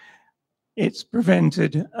 It's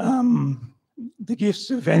prevented the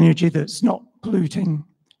gifts of energy that's not polluting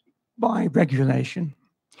by regulation.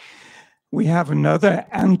 We have another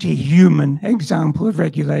anti-human example of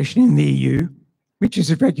regulation in the EU, which is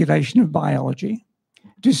a regulation of biology,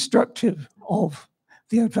 destructive of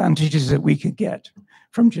the advantages that we could get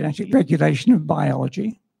from genetic regulation of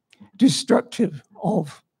biology, destructive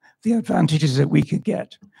of the advantages that we could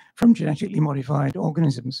get from genetically modified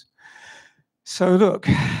organisms. So look,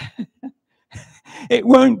 it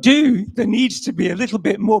won't do. There needs to be a little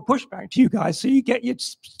bit more pushback to you guys so you get your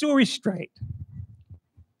story straight.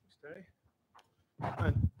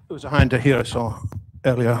 There was a hand here I saw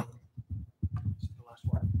earlier.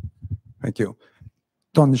 Thank you.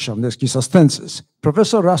 Tony Shamneski Sustensis.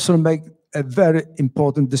 Professor Russell made a very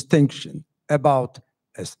important distinction about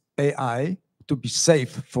AI to be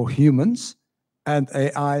safe for humans and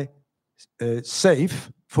AI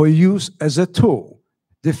safe for use as a tool.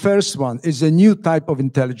 The first one is a new type of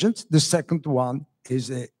intelligence. The second one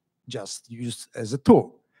is just used as a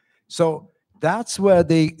tool. So that's where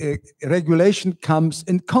the regulation comes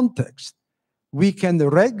in context. We can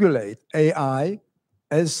regulate AI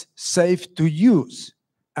as safe to use,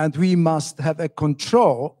 and we must have a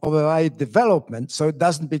control over AI development so it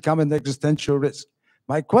doesn't become an existential risk.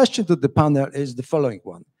 My question to the panel is the following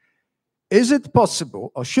one. Is it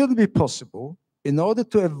possible, or should it be possible, in order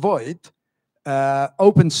to avoid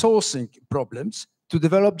open sourcing problems, to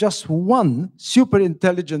develop just one super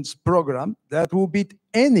intelligence program that will beat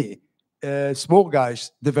any small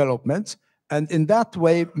guys developments, and in that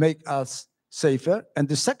way make us safer? And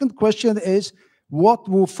the second question is, what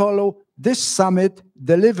will follow this summit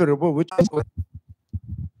deliverable, which is...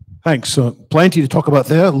 Thanks. So plenty to talk about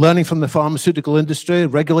there. Learning from the pharmaceutical industry,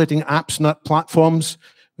 regulating apps, not platforms.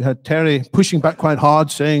 We had Terry pushing back quite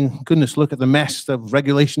hard, saying, goodness, look at the mess of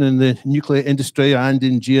regulation in the nuclear industry and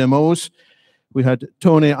in GMOs. We had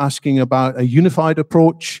Tony asking about a unified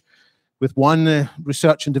approach with one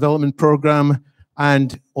research and development program,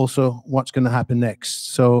 and also what's going to happen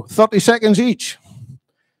next. So 30 seconds each.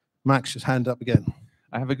 Max's hand up again.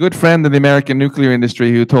 I have a good friend in the American nuclear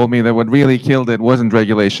industry who told me that what really killed it wasn't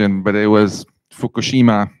regulation, but it was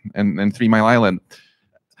Fukushima and 3 Mile Island.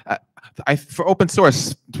 For open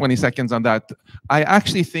source, 20 seconds on that. I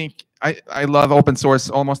actually think I love open source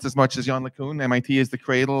almost as much as Jan LeCun. MIT is the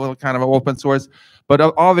cradle kind of open source, but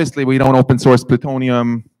obviously we don't open source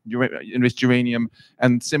plutonium, enriched uranium,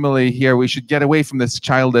 and similarly here we should get away from this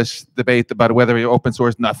childish debate about whether we open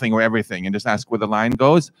source nothing or everything and just ask where the line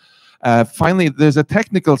goes. Finally, there's a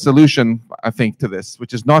technical solution, I think, to this,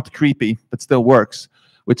 which is not creepy, but still works,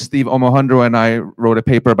 which Steve Omohundro and I wrote a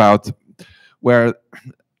paper about, where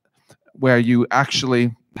you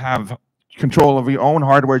actually have control over your own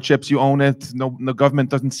hardware chips, you own it, no government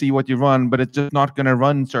doesn't see what you run, but it's just not going to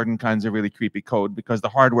run certain kinds of really creepy code because the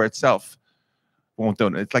hardware itself won't do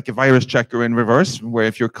it. It's like a virus checker in reverse, where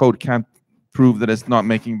if your code can't prove that it's not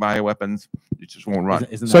making bioweapons, it just won't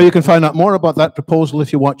run. So you can find out more about that proposal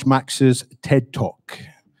if you watch Max's TED Talk.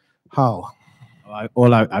 Hal? I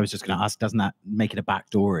was just going to ask, doesn't that make it a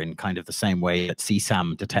backdoor in kind of the same way that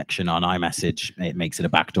CSAM detection on iMessage, it makes it a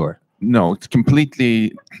backdoor? No, it's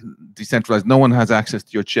completely decentralized. No one has access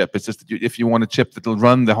to your chip. It's just that if you want a chip that will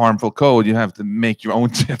run the harmful code, you have to make your own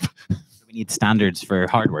chip. We need standards for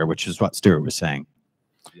hardware, which is what Stuart was saying.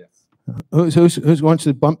 Who's going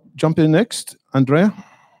to jump in next? Andrea?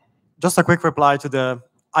 Just a quick reply to the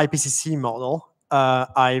IPCC model.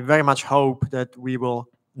 I very much hope that we will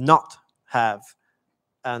not have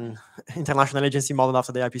an international agency model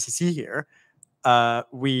after the IPCC here.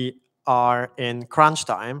 We are in crunch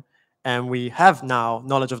time, and we have now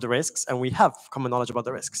knowledge of the risks, and we have common knowledge about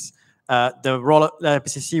the risks. The role of the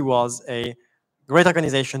IPCC was a great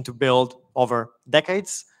organization to build over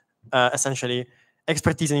decades, essentially,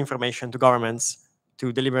 expertise and information to governments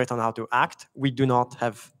to deliberate on how to act. We do not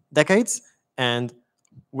have decades, and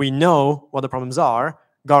we know what the problems are.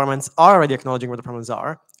 Governments are already acknowledging what the problems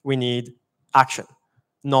are. We need action,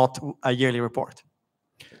 not a yearly report.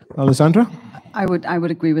 Alexandra? I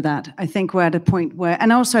would agree with that. I think we're at a point where,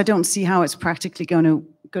 and also I don't see how it's practically going to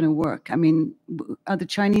going to work? I mean, are the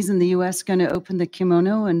Chinese and the US going to open the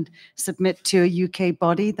kimono and submit to a UK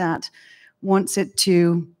body that wants it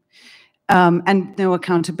to, and no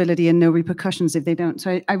accountability and no repercussions if they don't?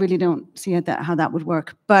 So I really don't see how that would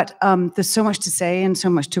work. But there's so much to say and so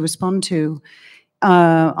much to respond to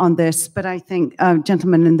on this. But I think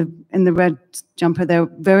gentlemen in the red jumper there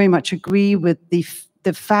very much agree with the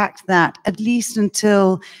fact that at least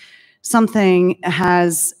until something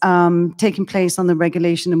has taken place on the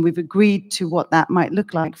regulation and we've agreed to what that might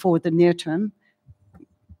look like for the near term,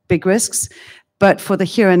 big risks, but for the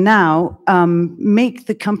here and now, make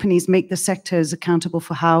the companies, make the sectors accountable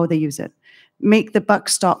for how they use it. Make the buck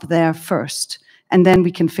stop there first, and then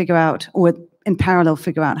we can figure out, or in parallel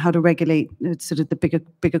figure out how to regulate sort of the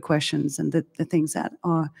bigger questions and the things that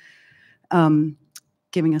are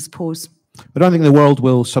giving us pause. I don't think the world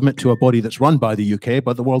will submit to a body that's run by the UK,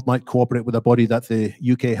 but the world might cooperate with a body that the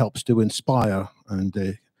UK helps to inspire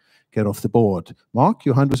and get off the board. Mark,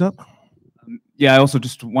 your hand was up. Yeah, I also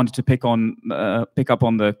just wanted to pick up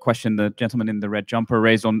on the question the gentleman in the red jumper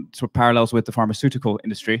raised on sort of parallels with the pharmaceutical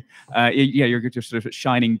industry. Yeah, you're just sort of a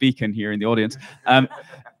shining beacon here in the audience.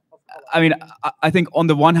 I mean, I think on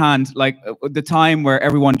the one hand, like the time where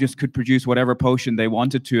everyone just could produce whatever potion they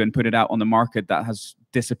wanted to and put it out on the market, that has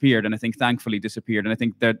disappeared, and I think thankfully disappeared. And I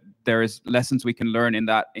think that there is lessons we can learn in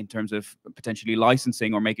that in terms of potentially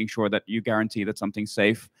licensing or making sure that you guarantee that something's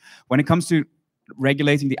safe. When it comes to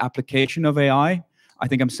regulating the application of AI, I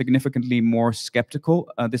think I'm significantly more skeptical.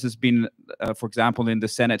 This has been, for example, in the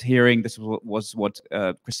Senate hearing, this was what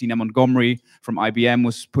Christina Montgomery from IBM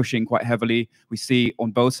was pushing quite heavily. We see on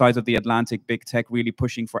both sides of the Atlantic, big tech really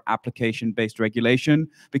pushing for application-based regulation,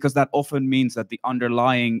 because that often means that the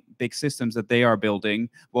underlying big systems that they are building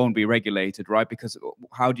won't be regulated, right? Because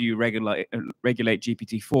how do you regulate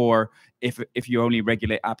GPT-4 if you only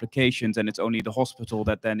regulate applications and it's only the hospital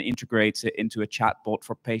that then integrates it into a chatbot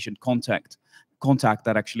for patient contact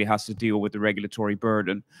that actually has to deal with the regulatory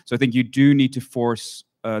burden. So I think you do need to force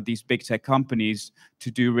these big tech companies to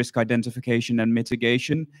do risk identification and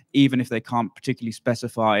mitigation, even if they can't particularly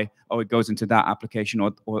specify, oh, it goes into that application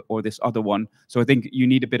or this other one. So I think you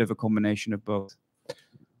need a bit of a combination of both.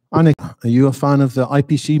 Annika, are you a fan of the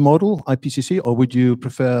IPC model, IPCC, or would you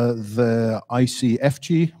prefer the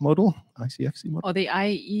ICFG model, ICFC model? Or the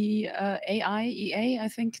IEA, I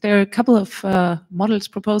think. There are a couple of models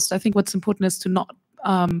proposed. I think what's important is to not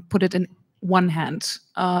put it in one hand,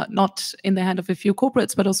 not in the hand of a few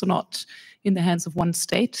corporates, but also not in the hands of one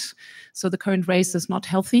state. So the current race is not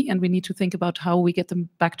healthy, and we need to think about how we get them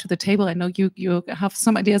back to the table. I know you have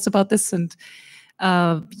some ideas about this, and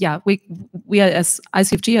yeah, we are, as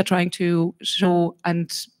ICFG, are trying to show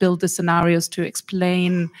and build the scenarios to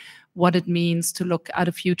explain what it means to look at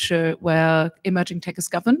a future where emerging tech is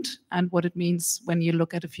governed, and what it means when you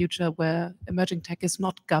look at a future where emerging tech is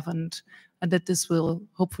not governed, and that this will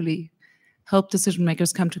hopefully help decision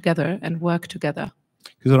makers come together and work together.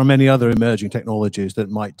 Because there are many other emerging technologies that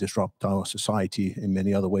might disrupt our society in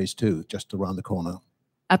many other ways too, just around the corner.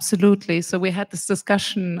 Absolutely. So we had this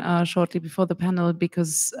discussion shortly before the panel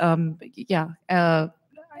because,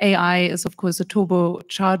 AI is, of course, a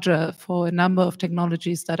turbocharger for a number of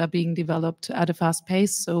technologies that are being developed at a fast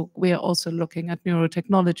pace. So we are also looking at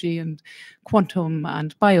neurotechnology and quantum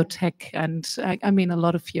and biotech. And I mean, a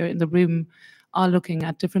lot of here in the room are looking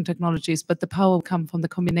at different technologies, but the power will come from the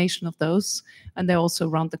combination of those, and they're also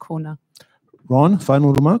around the corner. Ron,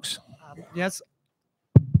 final remarks? Yes,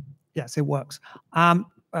 it works.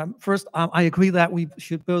 First, I agree that we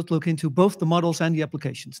should both look into both the models and the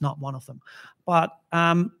applications, not one of them. But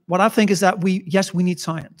what I think is that we need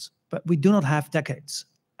science, but we do not have decades.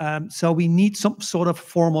 So we need some sort of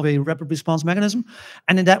form of a rapid response mechanism.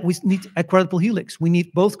 And in that, we need a credible helix. We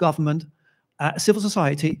need both government, civil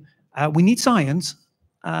society, we need science,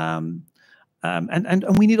 and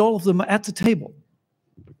we need all of them at the table.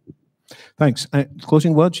 Thanks.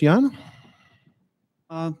 Closing words, Jaan?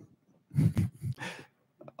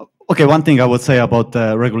 Okay, one thing I would say about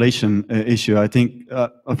the regulation issue, I think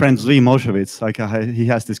our friend Zvi Moshevitz, he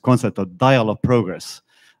has this concept of dialogue progress,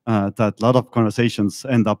 that a lot of conversations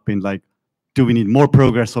end up in like, do we need more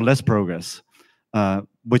progress or less progress?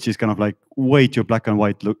 Which is kind of like way too black and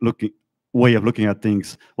white way of looking at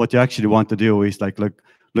things. What you actually want to do is like look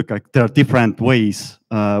like there are different ways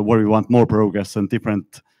where we want more progress and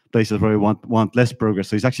different places where we want less progress.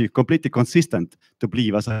 So it's actually completely consistent to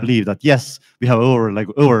believe, as I believe, that yes, we have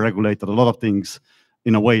over-regulated a lot of things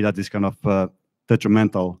in a way that is kind of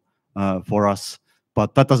detrimental for us.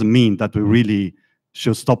 But that doesn't mean that we really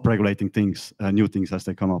should stop regulating things, new things as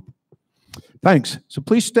they come up. Thanks. So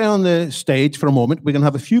please stay on the stage for a moment. We're going to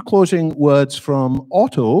have a few closing words from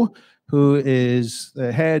Otto, who is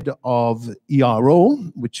the head of ERO,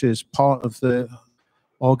 which is part of the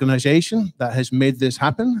organization that has made this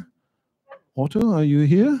happen. Otto, are you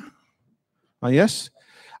here? Yes.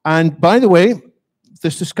 And by the way,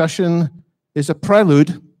 this discussion is a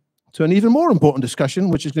prelude to an even more important discussion,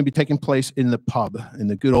 which is going to be taking place in the pub, in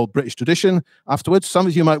the good old British tradition. Afterwards, some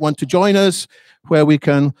of you might want to join us, where we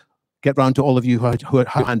can get round to all of you who had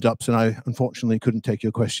hand ups, and I unfortunately couldn't take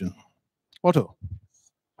your question. Otto.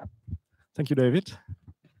 Thank you, David.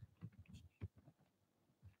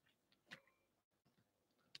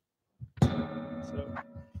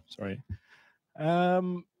 Sorry.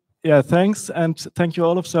 Yeah, thanks, and thank you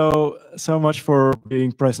all of so much for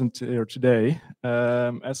being present here today.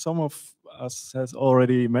 As some of us has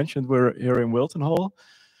already mentioned, we're here in Wilton Hall.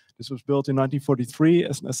 This was built in 1943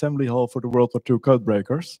 as an assembly hall for the World War II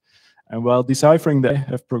codebreakers. And while deciphering, they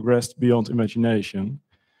have progressed beyond imagination.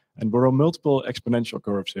 And we're on multiple exponential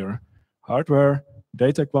curves here. Hardware,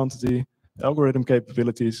 data quantity, algorithm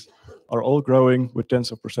capabilities are all growing with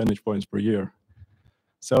tens of percentage points per year.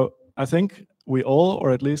 So I think we all,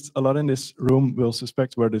 or at least a lot in this room, will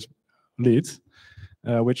suspect where this leads,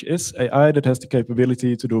 which is AI that has the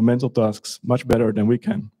capability to do mental tasks much better than we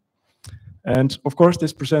can. And of course,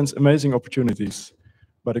 this presents amazing opportunities.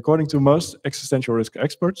 But according to most existential risk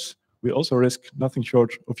experts, we also risk nothing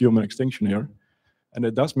short of human extinction here. And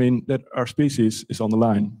it does mean that our species is on the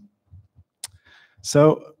line.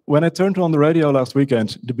 So when I turned on the radio last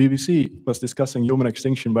weekend, the BBC was discussing human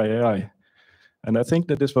extinction by AI. And I think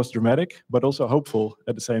that this was dramatic, but also hopeful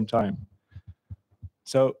at the same time.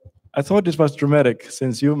 So I thought this was dramatic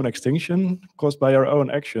since human extinction caused by our own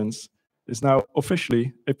actions is now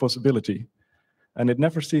officially a possibility. And it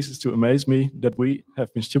never ceases to amaze me that we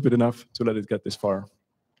have been stupid enough to let it get this far.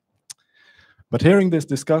 But hearing this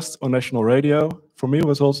discussed on national radio, for me,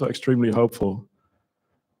 was also extremely hopeful.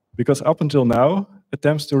 Because up until now,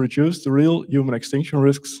 attempts to reduce the real human extinction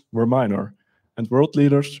risks were minor, and world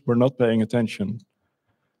leaders were not paying attention.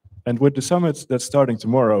 And with the summit that's starting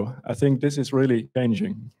tomorrow, I think this is really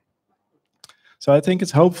changing. So I think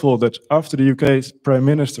it's hopeful that after the UK's Prime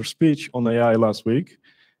Minister's speech on AI last week,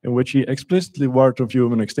 in which he explicitly warned of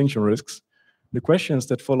human extinction risks, the questions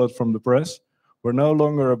that followed from the press were no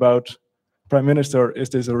longer about, Prime Minister, is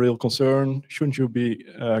this a real concern? Shouldn't you be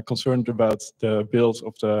concerned about the bills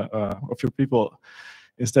of your people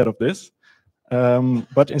instead of this?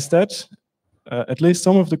 But instead, at least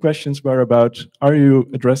some of the questions were about, are you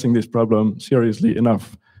addressing this problem seriously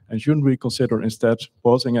enough? And shouldn't we consider instead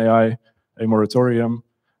pausing AI, a moratorium,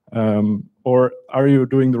 or are you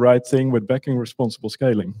doing the right thing with backing responsible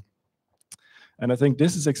scaling? And I think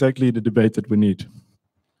this is exactly the debate that we need.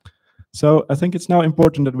 So I think it's now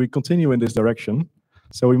important that we continue in this direction.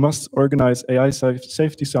 So we must organize AI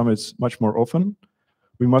safety summits much more often.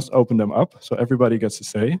 We must open them up so everybody gets a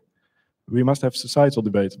say. We must have societal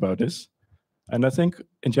debate about this. And I think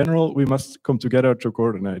in general, we must come together to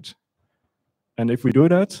coordinate. And if we do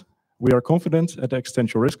that, we are confident at the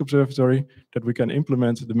Existential Risk Observatory that we can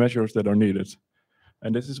implement the measures that are needed.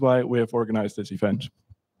 And this is why we have organized this event.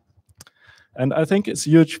 And I think it's a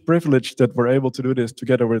huge privilege that we're able to do this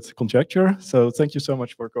together with Conjecture. So thank you so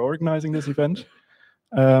much for co-organizing this event.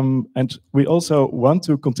 And we also want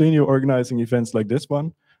to continue organizing events like this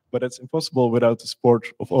one, but it's impossible without the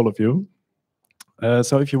support of all of you.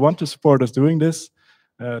 So if you want to support us doing this,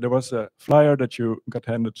 there was a flyer that you got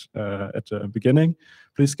handed at the beginning.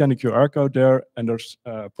 Please scan the QR code there, and there's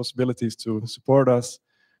possibilities to support us.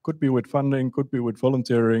 Could be with funding, could be with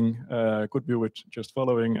volunteering, could be with just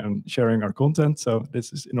following and sharing our content. So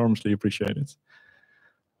this is enormously appreciated.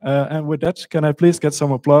 And with that, can I please get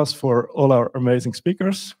some applause for all our amazing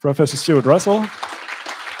speakers? Professor Stuart Russell,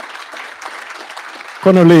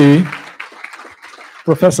 Connor Leahy,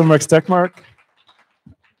 Professor Max Tegmark,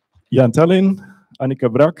 Jaan Tallinn,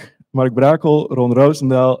 Annika Brack, Mark Brakel, Ron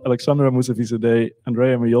Roozendaal, Alexandra Mousavizadeh,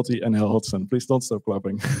 Andrea Miotti, and Hal Hodson. Please don't stop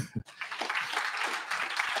clapping.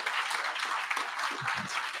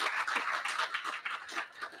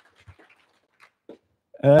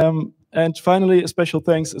 And finally, a special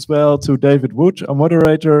thanks as well to David Wood, our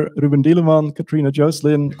moderator, Ruben Dieleman, Katrina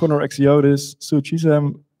Jocelyn, Connor Exiotis, Sue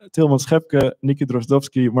Chisholm, Tilman Schepke, Niki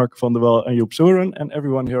Drozdowski, Mark van der Wel, and Joep Soeren, and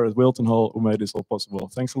everyone here at Wilton Hall who made this all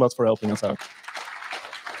possible. Thanks a lot for helping us out.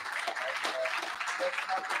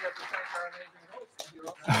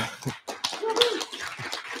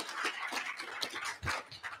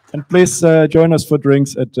 And please join us for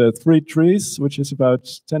drinks at Three Trees, which is about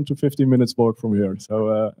 10 to 15 minutes walk from here.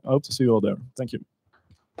 So I hope to see you all there. Thank you.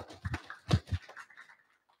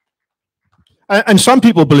 And some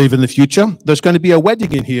people believe in the future. There's going to be a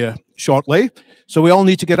wedding in here shortly. So we all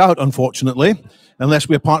need to get out, unfortunately, unless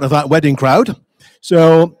we're part of that wedding crowd.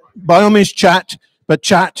 So by all means, chat, but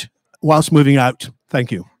chat whilst moving out.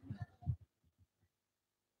 Thank you.